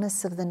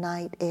stillness of the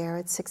night air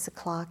at 6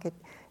 o'clock, it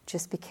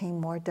just became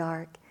more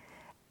dark.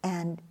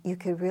 And you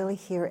could really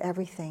hear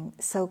everything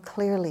so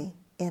clearly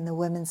in the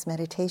women's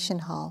meditation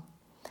hall.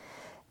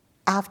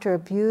 After a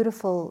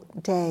beautiful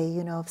day,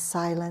 you know, of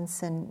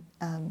silence and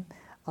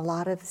a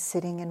lot of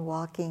sitting and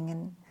walking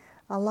and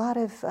a lot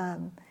of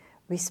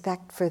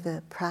respect for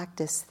the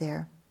practice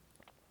there,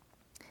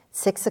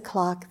 6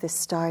 o'clock this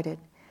started.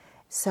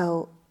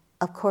 So,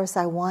 of course,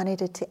 I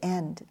wanted it to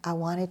end. I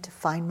wanted to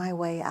find my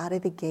way out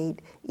of the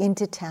gate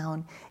into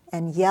town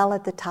and yell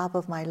at the top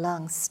of my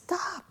lungs,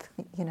 "Stop!"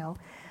 You know,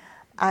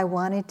 I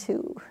wanted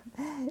to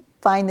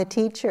find the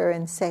teacher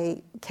and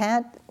say,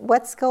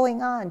 what's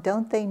going on?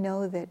 Don't they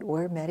know that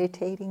we're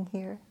meditating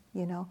here?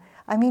 You know,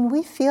 I mean,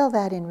 we feel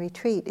that in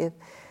retreat if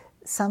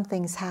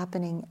something's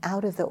happening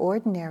out of the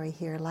ordinary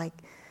here,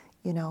 like,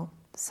 you know,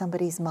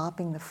 somebody's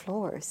mopping the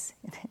floors.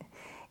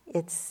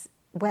 It's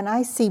when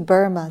I see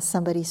Burma,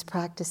 somebody's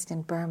practiced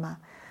in Burma,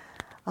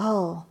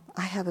 I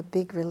have a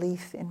big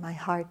relief in my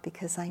heart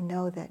because I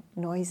know that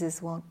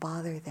noises won't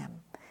bother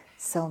them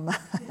so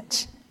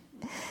much.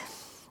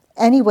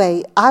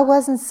 Anyway, I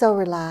wasn't so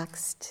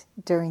relaxed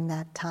during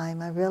that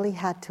time. I really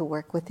had to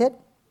work with it.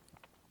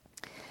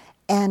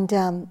 And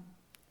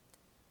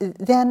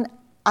then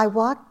I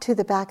walked to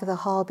the back of the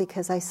hall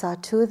because I saw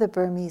two of the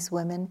Burmese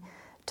women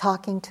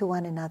talking to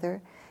one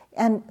another.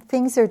 And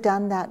things are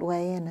done that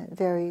way,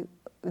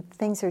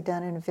 things are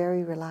done in a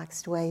very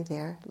relaxed way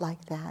there,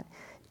 like that.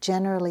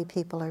 Generally,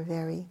 people are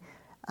very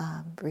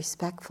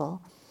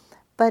respectful.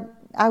 But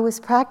I was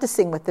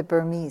practicing with the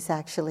Burmese,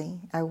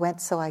 actually. I went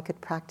so I could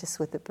practice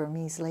with the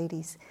Burmese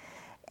ladies.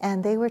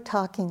 And they were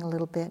talking a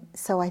little bit,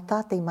 so I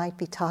thought they might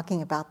be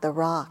talking about the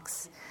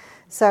rocks.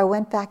 So I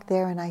went back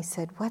there and I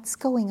said, "What's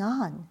going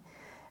on?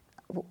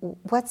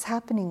 What's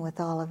happening with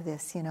all of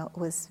this?" You know, it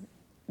was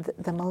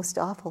the most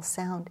awful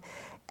sound.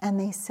 And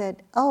they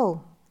said,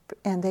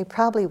 and they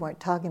probably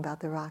weren't talking about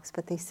the rocks,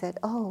 but they said,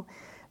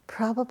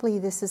 probably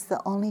this is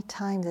the only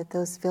time that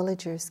those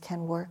villagers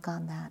can work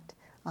on that,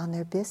 on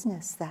their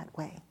business that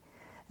way.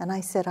 And I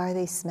said, "Are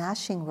they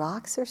smashing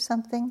rocks or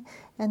something?"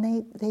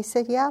 And they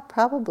said, "Yeah,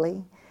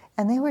 probably."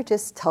 And they were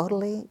just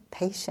totally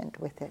patient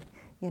with it.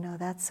 You know,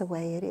 that's the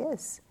way it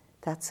is.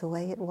 That's the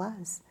way it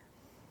was.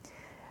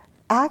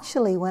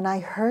 Actually, when I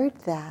heard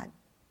that,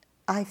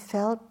 I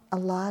felt a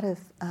lot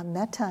of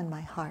metta in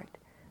my heart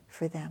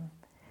for them.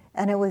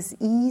 And it was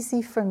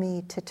easy for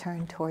me to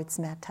turn towards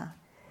metta.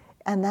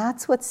 And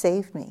that's what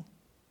saved me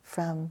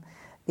from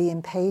the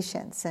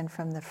impatience and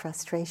from the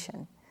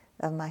frustration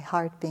of my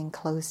heart being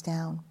closed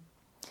down.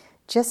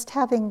 Just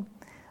having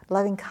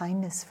loving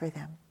kindness for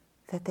them,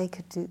 that they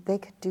could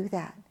do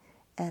that,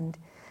 and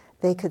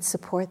they could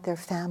support their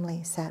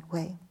families that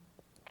way.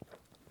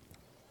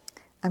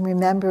 I'm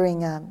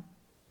remembering a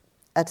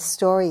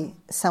story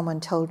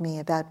someone told me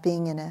about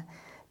being in a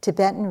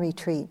Tibetan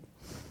retreat.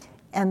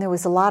 And there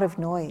was a lot of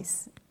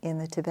noise in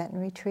the Tibetan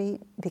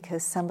retreat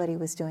because somebody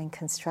was doing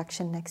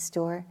construction next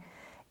door.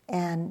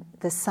 And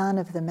the son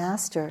of the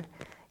master,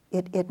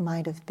 it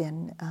might have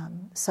been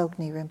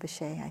Sokni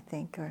Rinpoche, I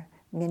think, or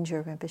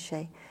Mingyur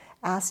Rinpoche,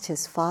 asked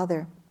his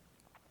father,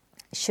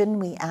 shouldn't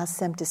we ask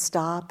them to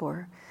stop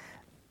or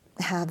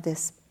have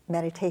this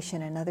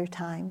meditation another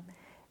time?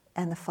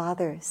 And the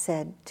father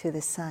said to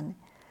the son,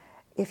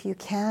 if you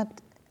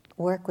can't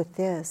work with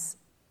this,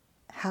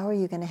 how are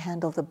you going to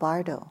handle the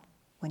bardo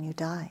when you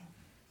die,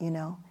 you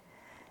know?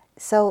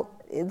 So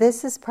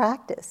this is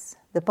practice.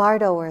 The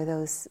bardo are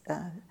those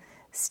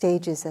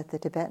stages that the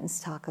Tibetans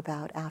talk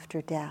about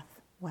after death,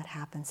 what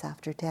happens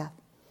after death.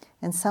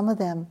 And some of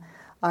them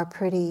are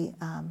pretty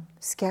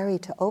scary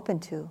to open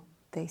to,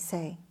 they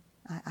say.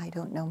 I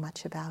don't know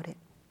much about it.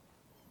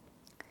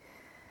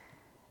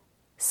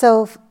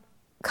 So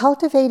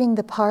cultivating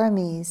the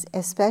paramis,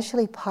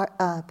 especially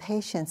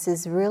patience,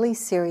 is really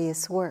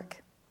serious work.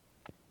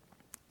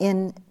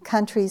 In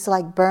countries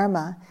like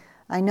Burma,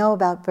 I know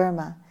about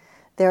Burma,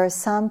 there are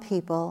some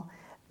people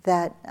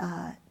that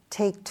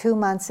take 2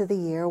 months of the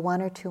year,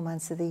 1 or 2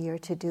 months of the year,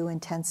 to do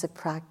intensive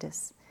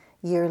practice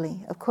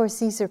yearly. Of course,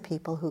 these are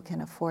people who can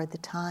afford the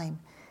time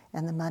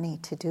and the money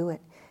to do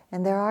it.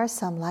 And there are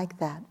some like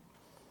that.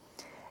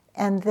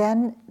 And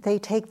then they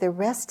take the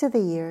rest of the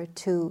year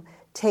to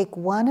take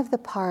one of the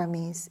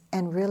paramis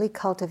and really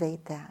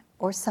cultivate that,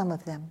 or some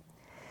of them.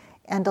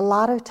 And a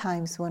lot of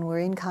times when we're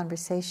in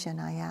conversation,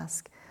 I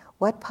ask,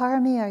 what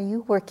parami are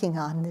you working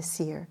on this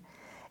year?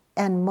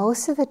 And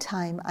most of the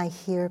time I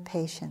hear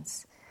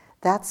patience.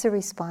 That's the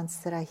response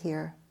that I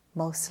hear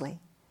mostly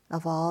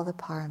of all the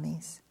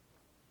paramis.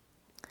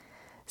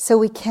 So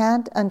we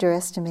can't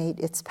underestimate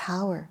its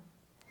power.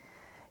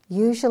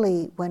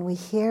 Usually when we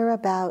hear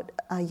about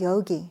a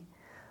yogi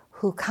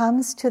who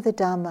comes to the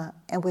Dhamma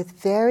and with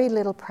very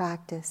little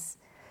practice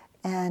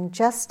and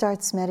just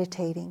starts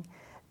meditating,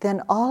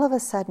 then all of a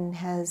sudden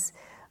has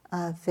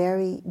a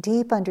very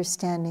deep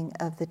understanding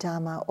of the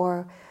Dhamma,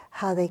 or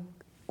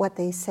what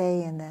they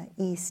say in the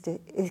East,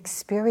 it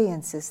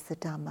experiences the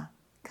Dhamma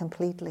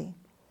completely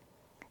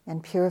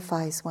and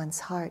purifies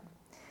one's heart.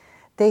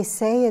 They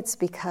say it's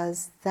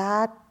because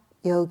that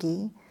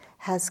yogi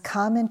has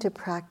come into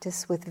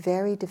practice with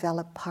very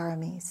developed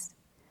paramis,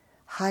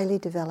 highly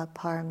developed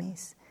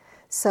paramis.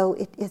 So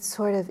it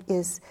sort of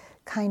is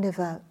kind of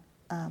a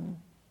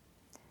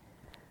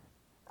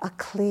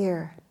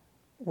clear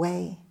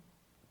way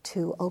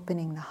to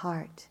opening the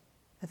heart,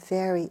 a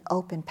very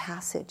open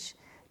passage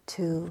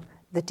to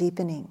the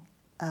deepening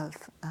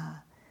of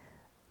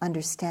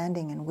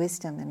understanding and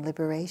wisdom and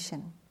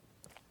liberation.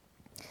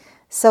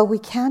 So we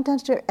can't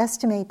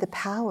underestimate the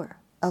power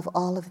of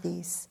all of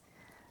these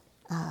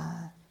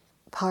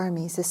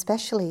paramis,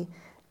 especially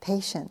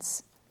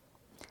patience.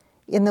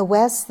 In the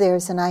West,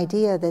 there's an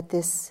idea that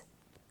this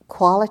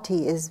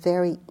quality is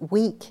very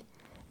weak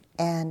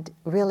and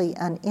really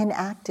an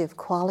inactive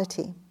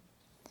quality.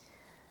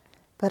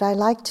 But I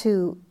like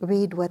to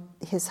read what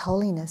His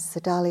Holiness,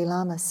 the Dalai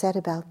Lama, said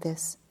about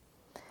this.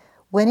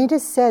 When it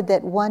is said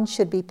that one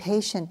should be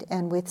patient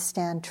and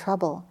withstand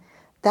trouble,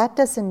 that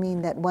doesn't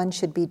mean that one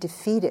should be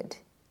defeated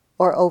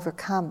or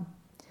overcome.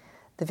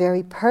 The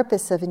very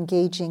purpose of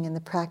engaging in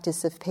the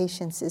practice of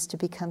patience is to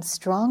become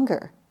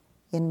stronger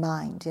in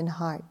mind, in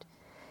heart.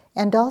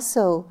 And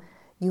also,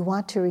 you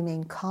want to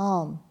remain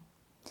calm.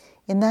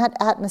 In that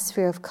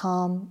atmosphere of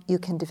calm, you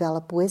can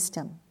develop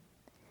wisdom.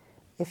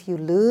 If you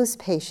lose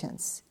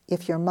patience,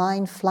 if your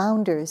mind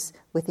flounders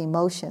with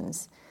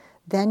emotions,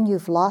 then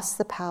you've lost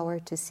the power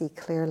to see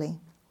clearly.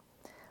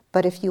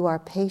 But if you are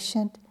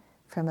patient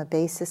from a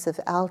basis of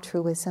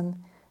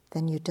altruism,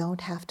 then you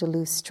don't have to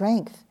lose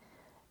strength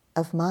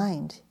of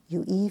mind.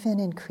 You even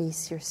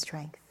increase your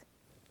strength.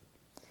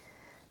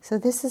 So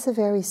this is a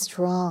very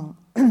strong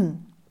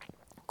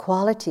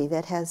quality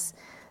that has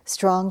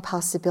strong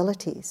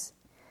possibilities.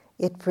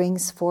 It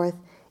brings forth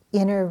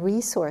inner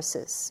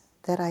resources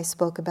that I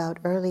spoke about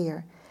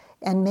earlier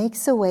and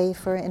makes a way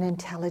for an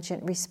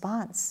intelligent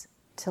response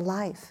to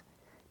life,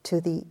 to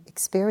the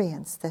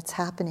experience that's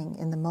happening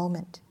in the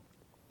moment.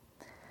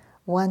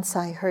 Once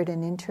I heard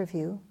an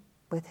interview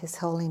with His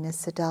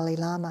Holiness the Dalai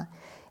Lama,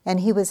 and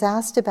he was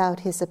asked about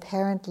his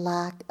apparent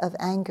lack of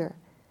anger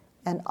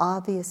and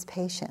obvious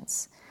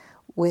patience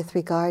with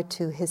regard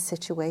to his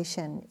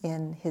situation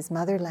in his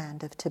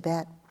motherland of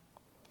Tibet.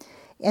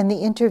 And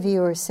the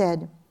interviewer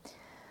said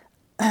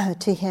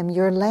to him,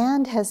 "Your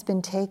land has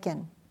been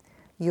taken,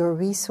 your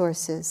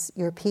resources,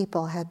 your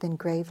people have been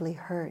gravely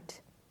hurt.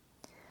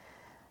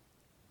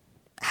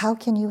 How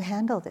can you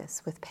handle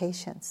this with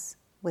patience,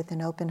 with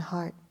an open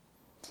heart?"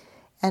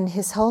 And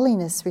His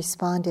Holiness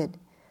responded,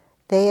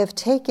 "They have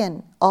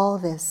taken all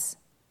this.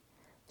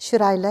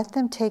 Should I let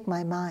them take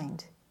my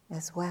mind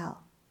as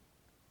well?"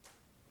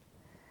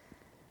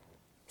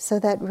 So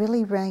that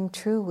really rang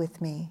true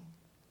with me,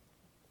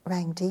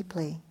 rang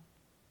deeply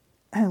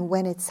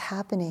when it's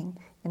happening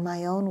in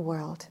my own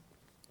world.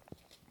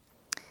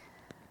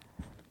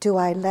 Do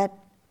I let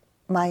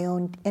my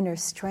own inner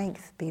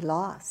strength be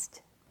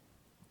lost?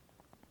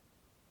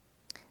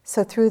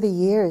 So through the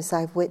years,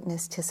 I've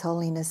witnessed His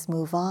Holiness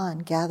move on,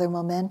 gather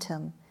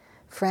momentum,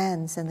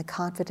 friends, and the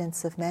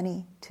confidence of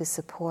many to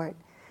support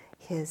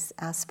his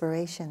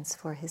aspirations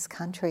for his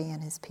country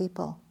and his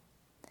people.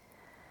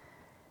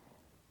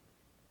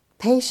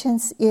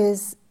 Patience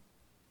is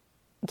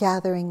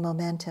gathering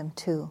momentum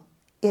too.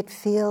 It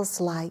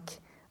feels like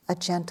a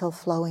gentle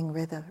flowing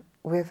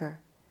river.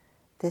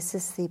 This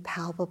is the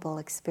palpable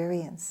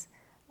experience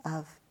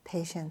of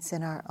patience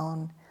in our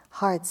own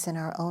hearts, in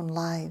our own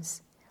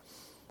lives.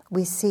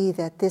 We see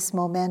that this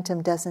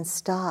momentum doesn't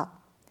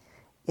stop.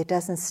 It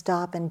doesn't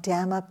stop and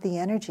dam up the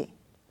energy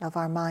of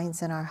our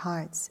minds and our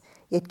hearts.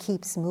 It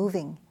keeps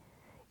moving.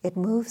 It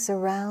moves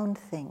around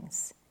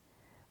things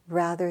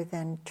rather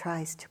than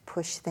tries to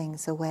push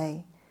things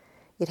away.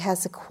 It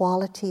has a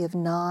quality of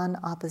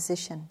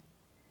non-opposition.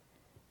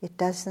 It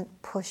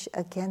doesn't push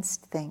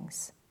against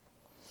things.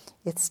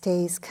 It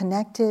stays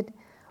connected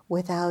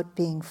without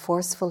being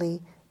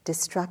forcefully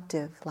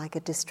destructive, like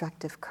a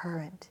destructive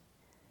current.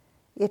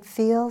 It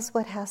feels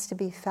what has to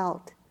be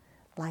felt,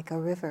 like a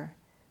river,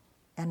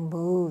 and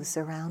moves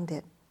around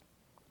it.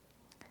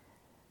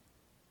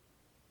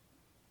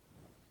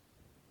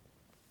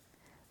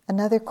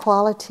 Another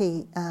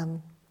quality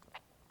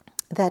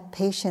that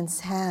patience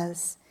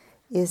has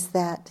is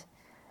that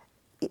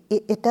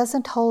it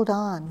doesn't hold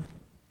on.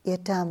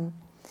 It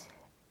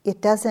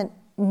doesn't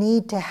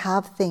need to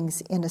have things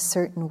in a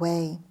certain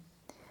way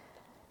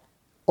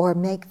or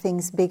make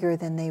things bigger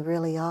than they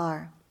really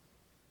are.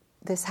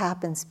 This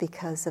happens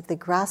because of the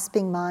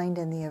grasping mind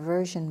and the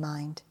aversion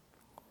mind.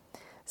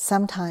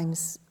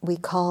 Sometimes we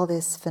call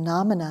this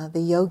phenomena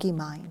the yogi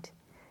mind,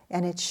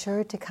 and it's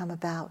sure to come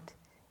about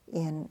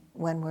when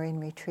we're in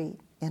retreat,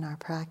 in our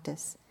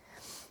practice.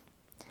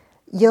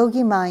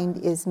 Yogi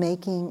mind is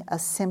making a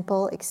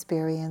simple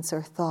experience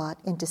or thought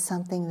into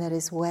something that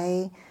is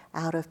way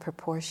out of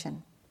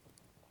proportion.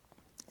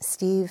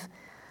 Steve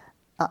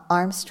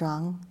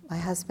Armstrong, my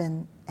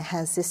husband,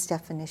 has this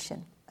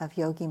definition of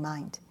yogi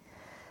mind: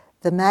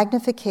 the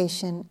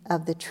magnification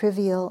of the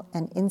trivial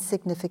and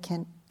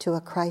insignificant to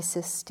a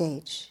crisis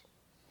stage.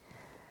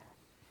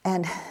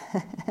 And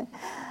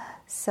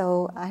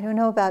so I don't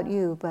know about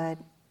you, but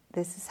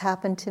this has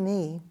happened to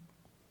me.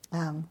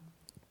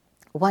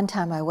 One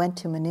time I went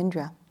to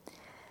Manindra,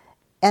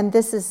 and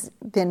this has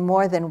been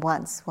more than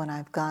once when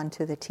I've gone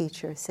to the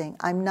teacher saying,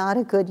 I'm not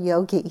a good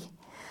yogi.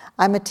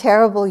 I'm a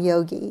terrible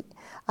yogi.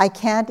 I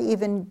can't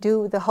even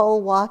do the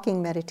whole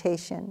walking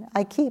meditation.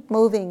 I keep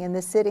moving in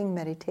the sitting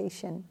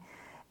meditation,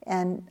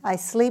 and I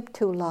sleep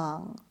too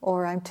long,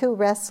 or I'm too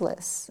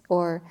restless,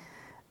 or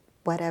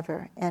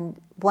whatever. And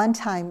one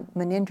time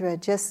Manindra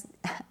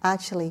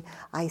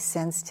I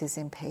sensed his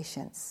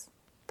impatience,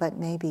 but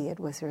maybe it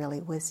was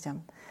really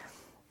wisdom.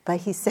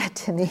 But he said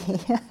to me,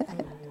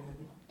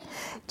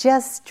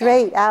 just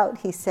straight out,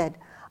 he said,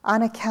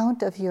 on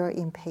account of your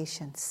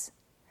impatience,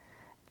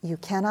 you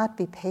cannot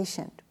be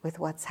patient with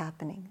what's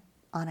happening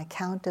on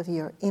account of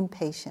your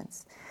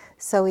impatience.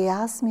 So he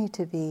asked me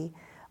to be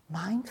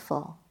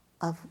mindful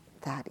of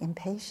that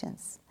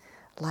impatience.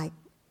 Like,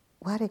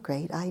 what a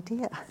great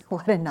idea.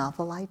 What a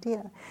novel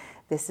idea.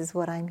 This is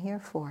what I'm here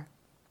for.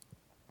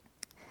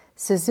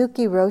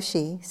 Suzuki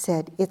Roshi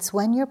said, it's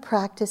when your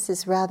practice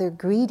is rather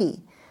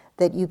greedy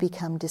that you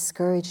become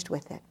discouraged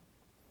with it.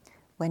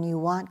 When you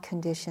want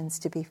conditions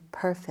to be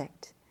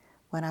perfect,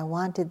 when I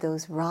wanted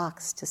those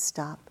rocks to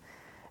stop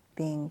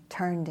being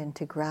turned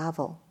into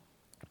gravel.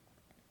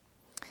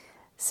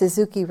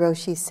 Suzuki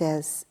Roshi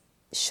says,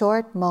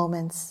 short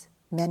moments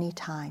many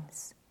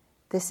times.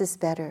 This is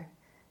better,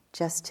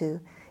 just to,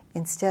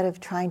 instead of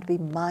trying to be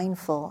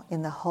mindful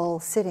in the whole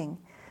sitting,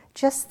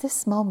 just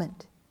this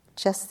moment,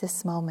 just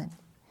this moment.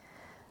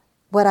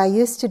 What I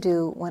used to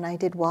do when I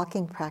did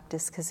walking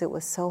practice, because it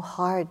was so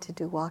hard to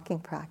do walking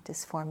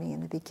practice for me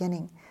in the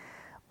beginning,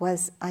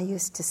 was I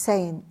used to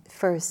say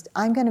first,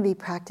 I'm going to be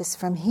practiced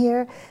from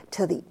here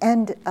till the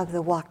end of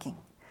the walking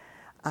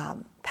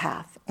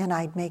path. And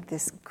I'd make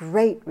this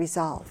great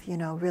resolve,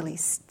 really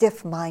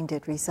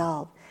stiff-minded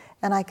resolve.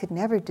 And I could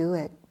never do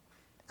it.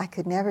 I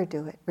could never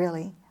do it,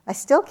 really. I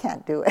still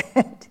can't do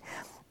it.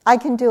 I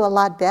can do a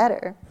lot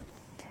better.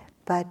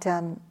 But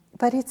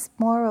it's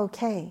more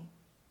okay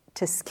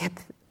to skip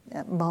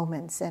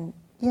moments. And,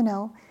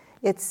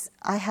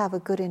 I have a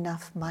good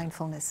enough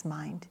mindfulness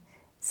mind.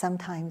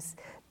 Sometimes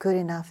good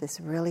enough is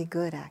really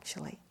good,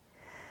 actually.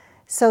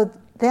 So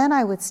then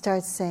I would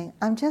start saying,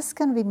 I'm just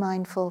going to be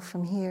mindful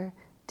from here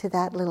to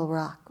that little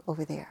rock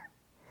over there.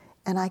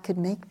 And I could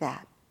make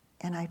that,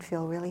 and I'd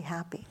feel really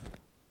happy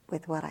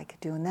with what I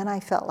could do. And then I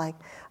felt like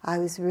I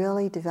was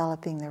really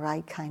developing the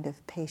right kind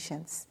of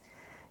patience.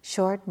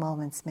 Short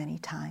moments many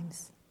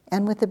times.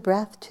 And with the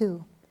breath,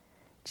 too.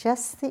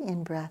 Just the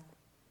in-breath,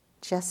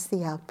 just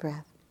the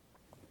out-breath.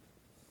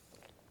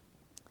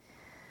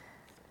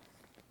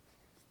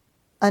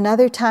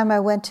 Another time I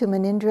went to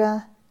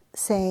Manindra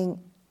saying,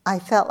 I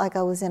felt like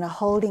I was in a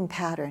holding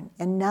pattern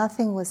and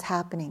nothing was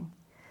happening.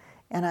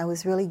 And I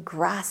was really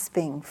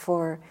grasping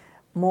for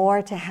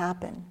more to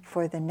happen,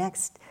 for the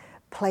next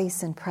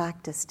place and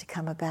practice to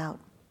come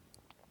about.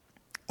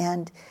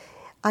 And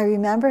I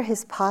remember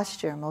his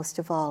posture most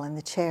of all in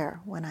the chair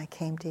when I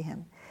came to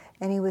him.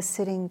 And he was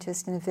sitting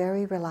just in a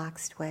very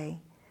relaxed way.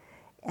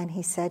 And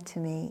he said to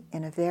me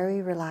in a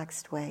very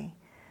relaxed way,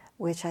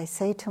 which I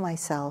say to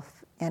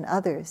myself and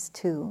others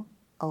too,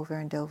 over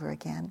and over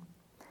again,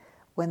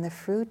 when the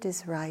fruit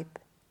is ripe,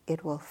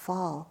 it will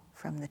fall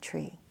from the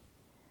tree.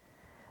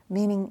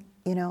 Meaning,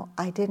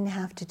 I didn't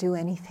have to do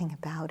anything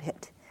about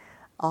it.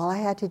 All I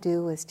had to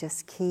do was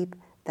just keep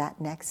that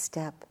next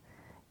step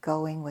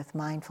going with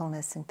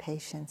mindfulness and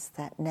patience,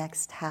 that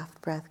next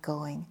half breath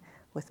going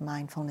with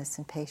mindfulness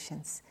and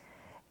patience,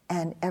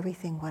 and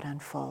everything would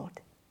unfold.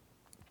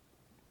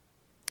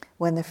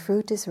 When the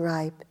fruit is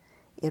ripe,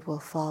 it will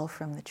fall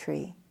from the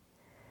tree.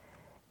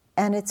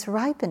 And it's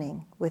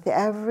ripening with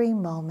every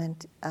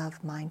moment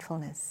of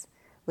mindfulness,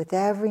 with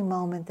every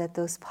moment that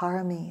those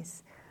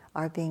paramis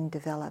are being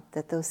developed,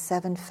 that those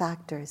 7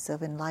 factors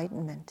of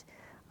enlightenment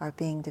are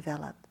being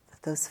developed,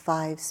 that those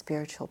 5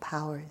 spiritual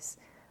powers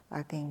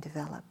are being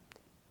developed.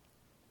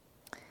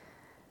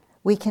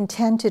 We can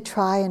tend to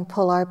try and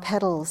pull our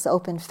petals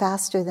open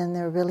faster than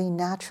they're really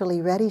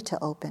naturally ready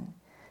to open,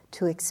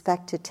 to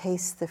expect to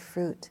taste the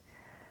fruit,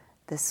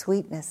 the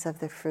sweetness of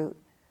the fruit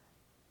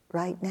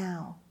right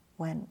now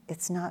when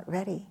it's not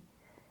ready.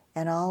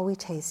 And all we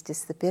taste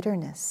is the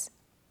bitterness.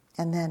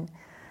 And then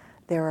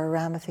there are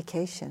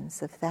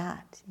ramifications of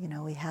that.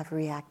 We have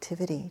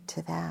reactivity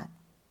to that.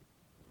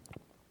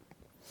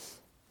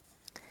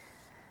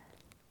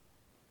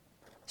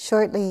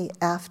 Shortly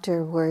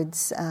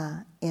afterwards,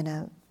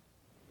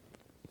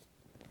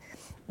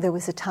 there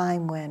was a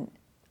time when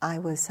I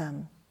was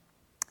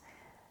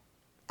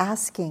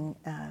asking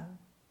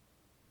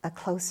a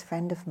close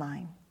friend of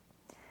mine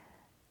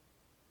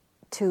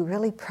to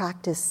really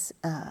practice,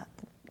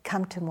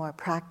 come to more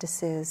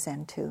practices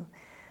and to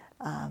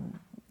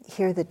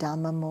hear the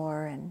Dhamma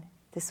more. And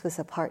this was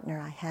a partner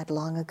I had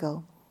long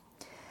ago.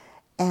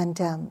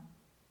 And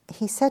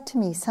he said to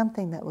me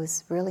something that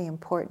was really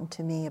important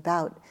to me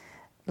about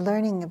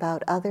learning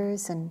about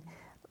others and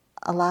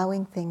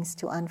allowing things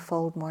to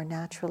unfold more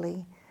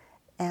naturally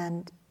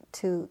and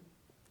to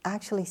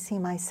actually see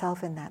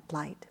myself in that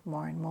light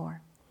more and more.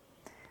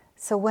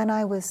 So when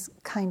I was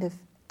kind of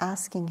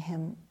asking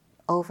him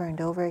over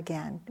and over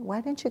again, why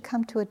don't you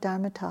come to a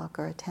Dharma talk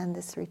or attend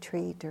this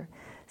retreat or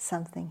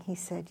something, he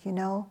said,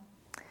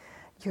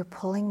 you're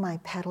pulling my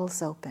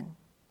petals open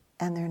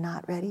and they're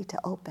not ready to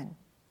open.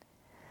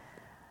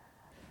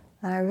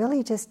 And I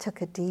really just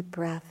took a deep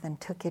breath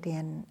and took it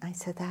in. I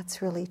said,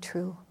 that's really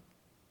true.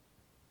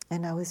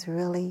 And I was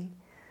really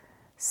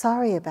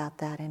sorry about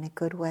that in a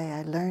good way.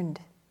 I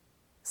learned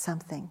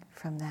something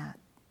from that.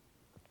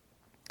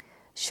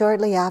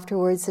 Shortly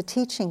afterwards, a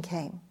teaching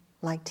came,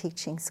 like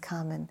teachings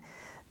come in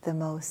the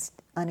most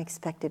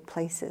unexpected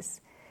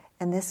places.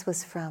 And this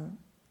was from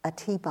a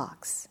tea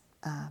box.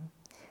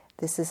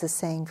 This is a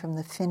saying from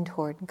the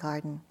Findhorn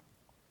garden.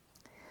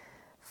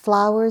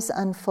 Flowers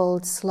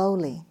unfold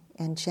slowly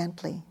and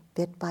gently,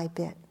 bit by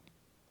bit,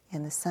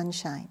 in the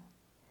sunshine.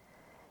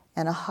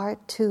 And a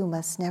heart too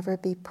must never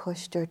be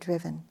pushed or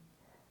driven,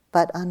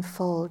 but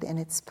unfold in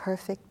its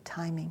perfect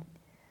timing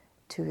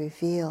to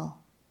reveal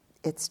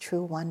its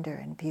true wonder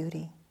and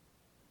beauty.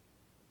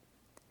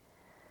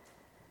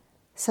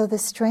 So the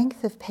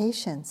strength of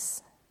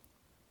patience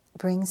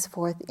brings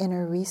forth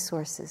inner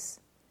resources,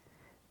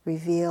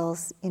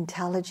 reveals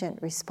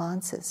intelligent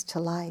responses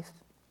to life,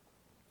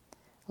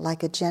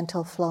 like a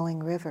gentle flowing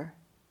river,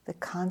 the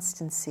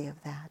constancy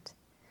of that.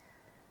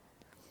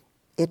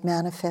 It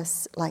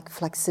manifests like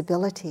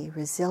flexibility,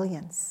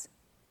 resilience.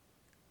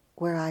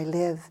 Where I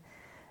live,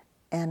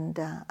 and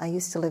I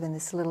used to live in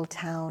this little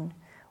town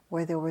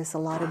where there was a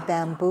lot of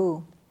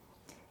bamboo.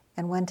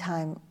 And one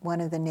time,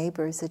 one of the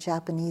neighbors, a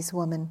Japanese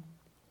woman,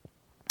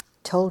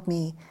 told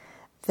me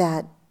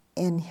that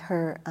in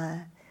her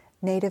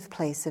native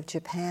place of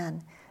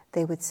Japan,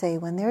 they would say,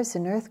 when there's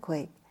an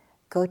earthquake,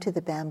 go to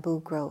the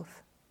bamboo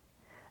grove.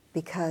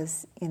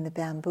 Because in the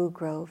bamboo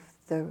grove,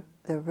 the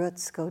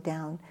roots go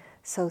down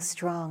so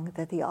strong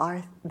that the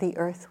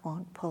earth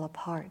won't pull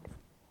apart.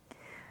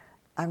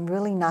 I'm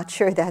really not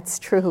sure that's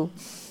true,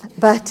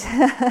 but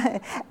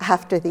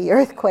after the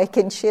earthquake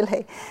in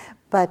Chile.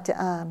 But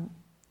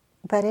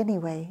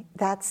anyway,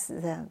 that's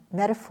the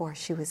metaphor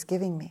she was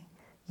giving me,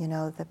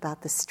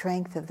 about the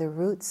strength of the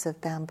roots of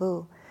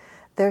bamboo.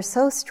 They're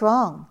so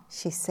strong,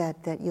 she said,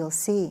 that you'll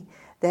see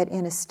that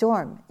in a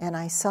storm, and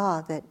I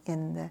saw that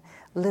in the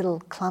little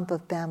clump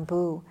of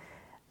bamboo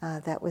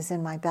that was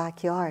in my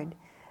backyard,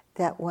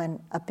 that when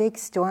a big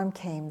storm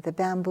came, the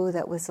bamboo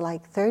that was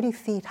like 30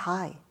 feet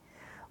high,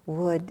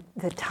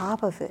 the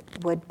top of it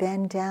would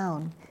bend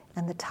down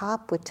and the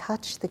top would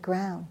touch the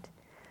ground.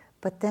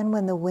 But then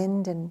when the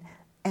wind and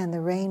the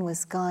rain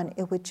was gone,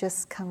 it would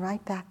just come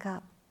right back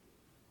up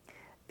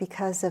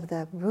because of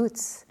the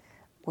roots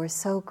were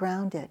so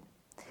grounded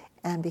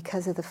and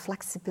because of the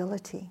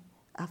flexibility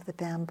of the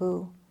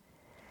bamboo.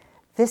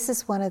 This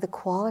is one of the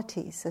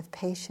qualities of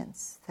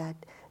patience, that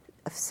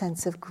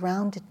sense of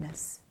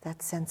groundedness,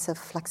 that sense of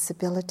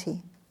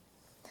flexibility.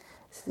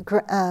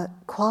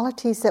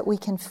 qualities that we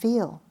can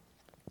feel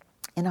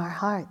in our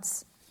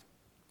hearts.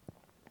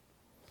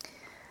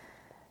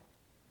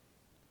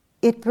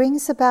 It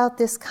brings about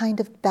this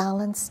kind of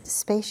balanced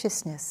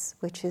spaciousness,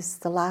 which is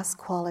the last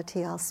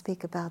quality I'll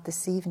speak about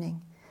this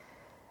evening.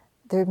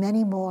 There are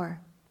many more,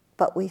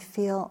 but we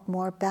feel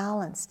more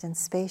balanced and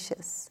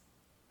spacious.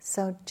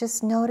 So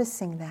just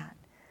noticing that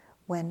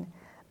when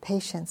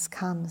patience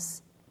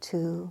comes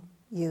to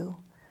you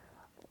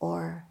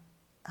or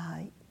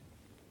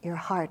your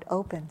heart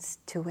opens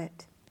to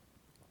it.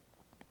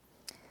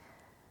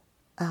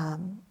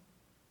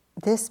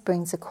 This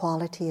brings a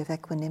quality of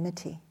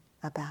equanimity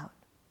about,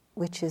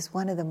 which is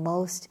one of the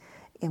most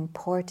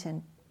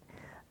important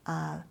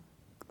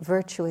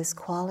virtuous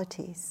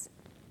qualities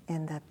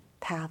in the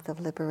path of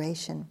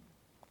liberation.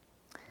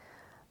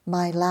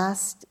 My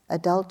last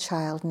adult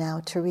child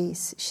now,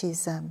 Therese,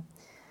 she's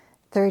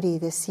 30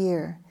 this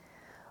year.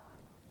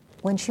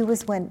 When she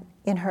was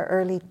in her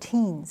early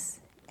teens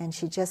and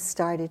she just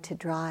started to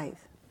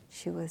drive,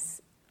 she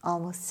was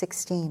almost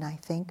 16, I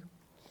think.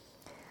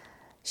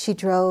 She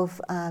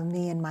drove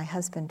me and my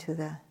husband to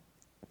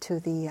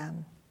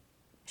the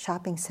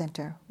shopping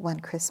center one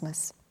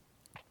Christmas.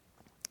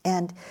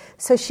 And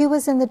so she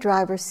was in the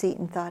driver's seat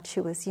and thought she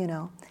was,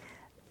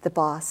 the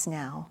boss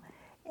now.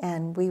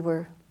 And we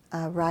were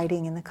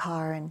riding in the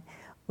car, and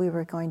we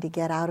were going to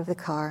get out of the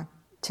car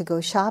to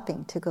go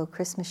shopping, to go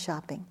Christmas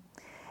shopping.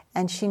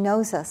 And she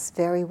knows us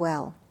very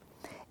well.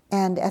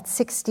 And at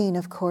 16,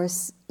 of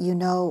course, you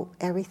know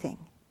everything,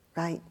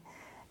 right?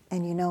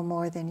 And you know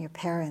more than your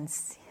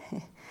parents.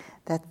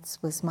 That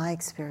was my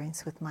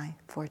experience with my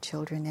 4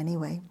 children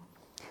anyway.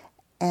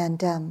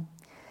 And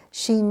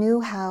she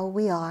knew how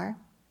we are,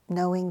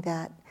 knowing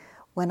that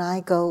when I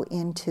go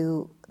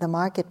into the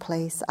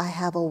marketplace, I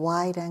have a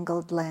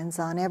wide-angled lens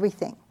on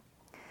everything.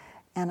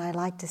 And I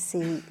like to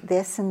see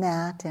this and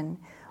that and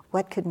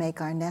what could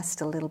make our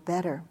nest a little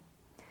better.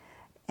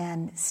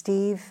 And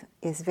Steve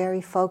is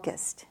very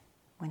focused.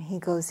 When he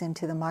goes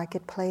into the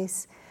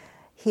marketplace,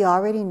 he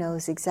already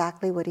knows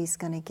exactly what he's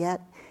going to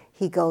get.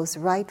 He goes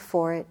right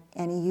for it,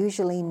 and he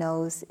usually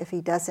knows, if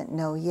he doesn't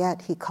know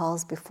yet, he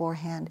calls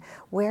beforehand,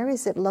 where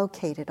is it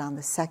located, on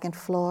the 2nd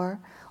floor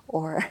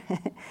or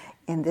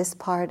in this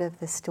part of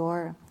the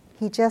store?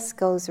 He just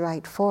goes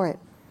right for it.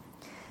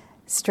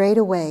 Straight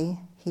away,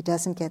 he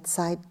doesn't get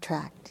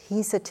sidetracked.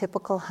 He's a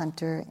typical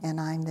hunter, and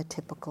I'm the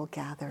typical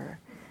gatherer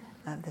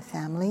of the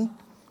family.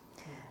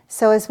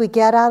 So as we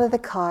get out of the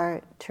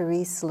car,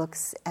 Therese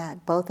looks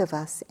at both of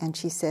us, and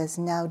she says,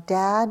 now,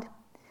 Dad,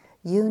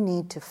 you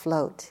need to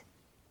float.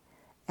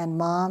 And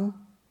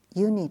Mom,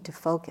 you need to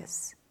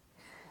focus.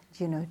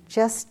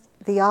 Just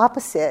the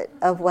opposite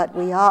of what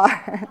we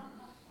are.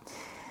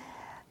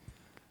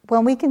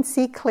 When we can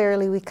see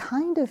clearly, we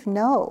kind of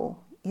know,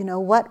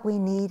 what we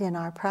need in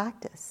our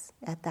practice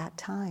at that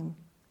time.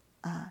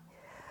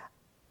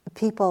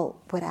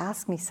 People would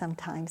ask me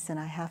sometimes, and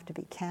I have to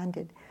be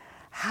candid,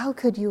 how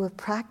could you have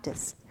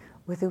practiced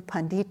with U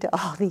Pandita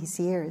all these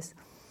years?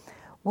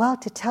 Well,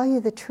 to tell you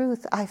the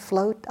truth, I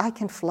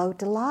can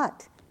float a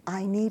lot.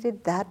 I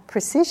needed that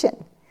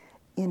precision,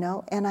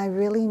 and I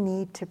really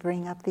need to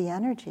bring up the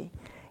energy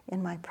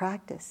in my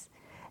practice.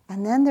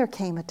 And then there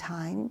came a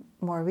time,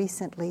 more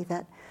recently,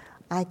 that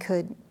I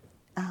could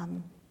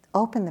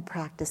open the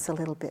practice a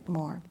little bit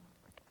more.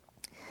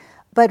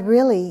 But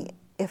really,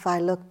 if I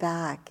look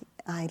back,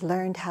 I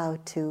learned how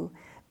to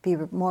be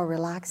more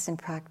relaxed in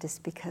practice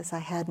because I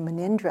had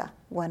Munindra,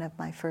 one of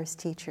my first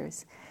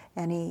teachers,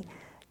 and he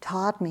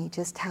taught me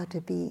just how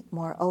to be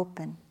more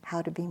open,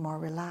 how to be more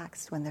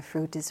relaxed. When the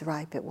fruit is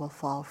ripe, it will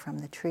fall from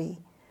the tree.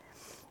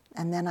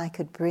 And then I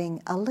could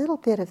bring a little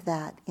bit of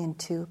that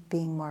into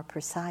being more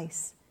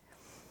precise.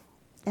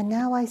 And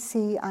now I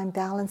see I'm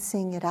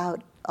balancing it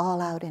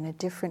all out in a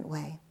different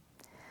way.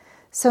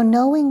 So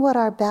knowing what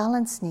our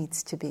balance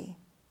needs to be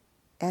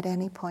at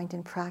any point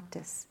in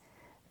practice,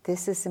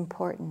 this is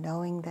important,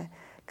 knowing the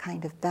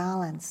kind of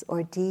balance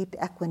or deep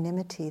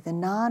equanimity, the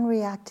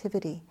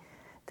non-reactivity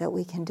that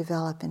we can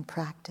develop in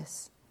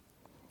practice.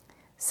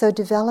 So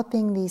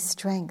developing these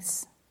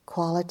strengths,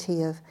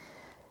 quality of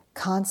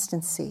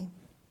constancy,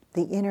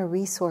 the inner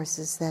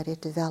resources that it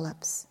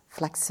develops,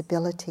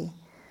 flexibility,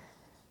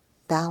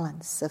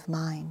 balance of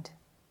mind,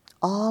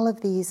 all of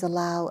these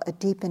allow a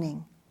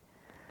deepening,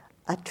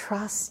 a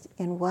trust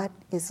in what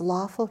is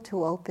lawful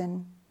to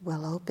open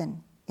will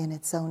open in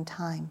its own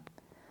time,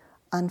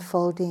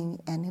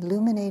 unfolding and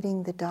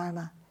illuminating the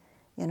Dharma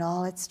in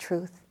all its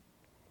truth,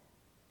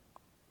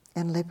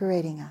 and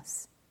liberating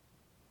us,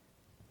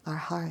 our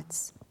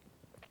hearts.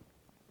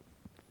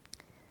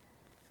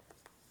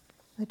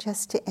 But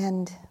just to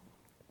end,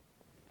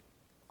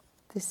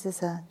 this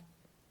is a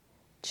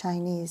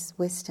Chinese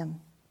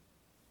wisdom.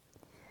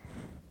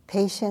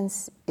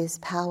 Patience is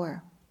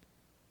power.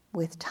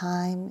 With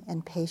time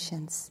and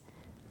patience,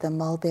 the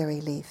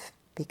mulberry leaf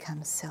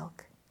becomes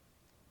silk.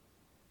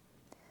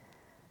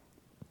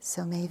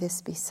 So may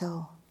this be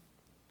so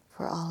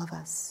for all of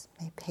us.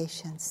 May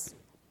patience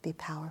be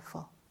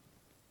powerful.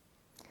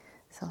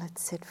 So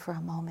let's sit for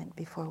a moment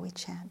before we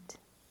chant.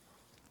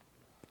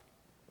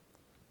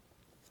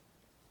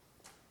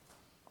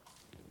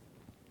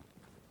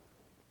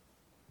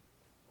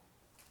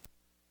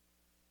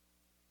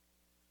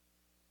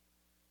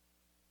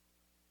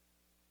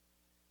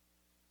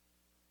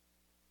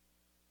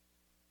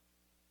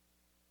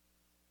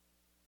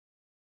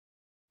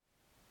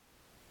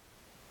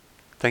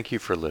 Thank you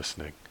for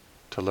listening.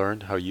 To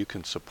learn how you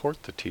can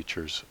support the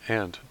teachers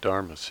and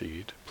Dharma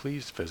Seed,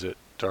 please visit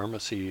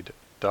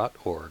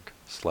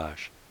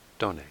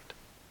dharmaseed.org/donate.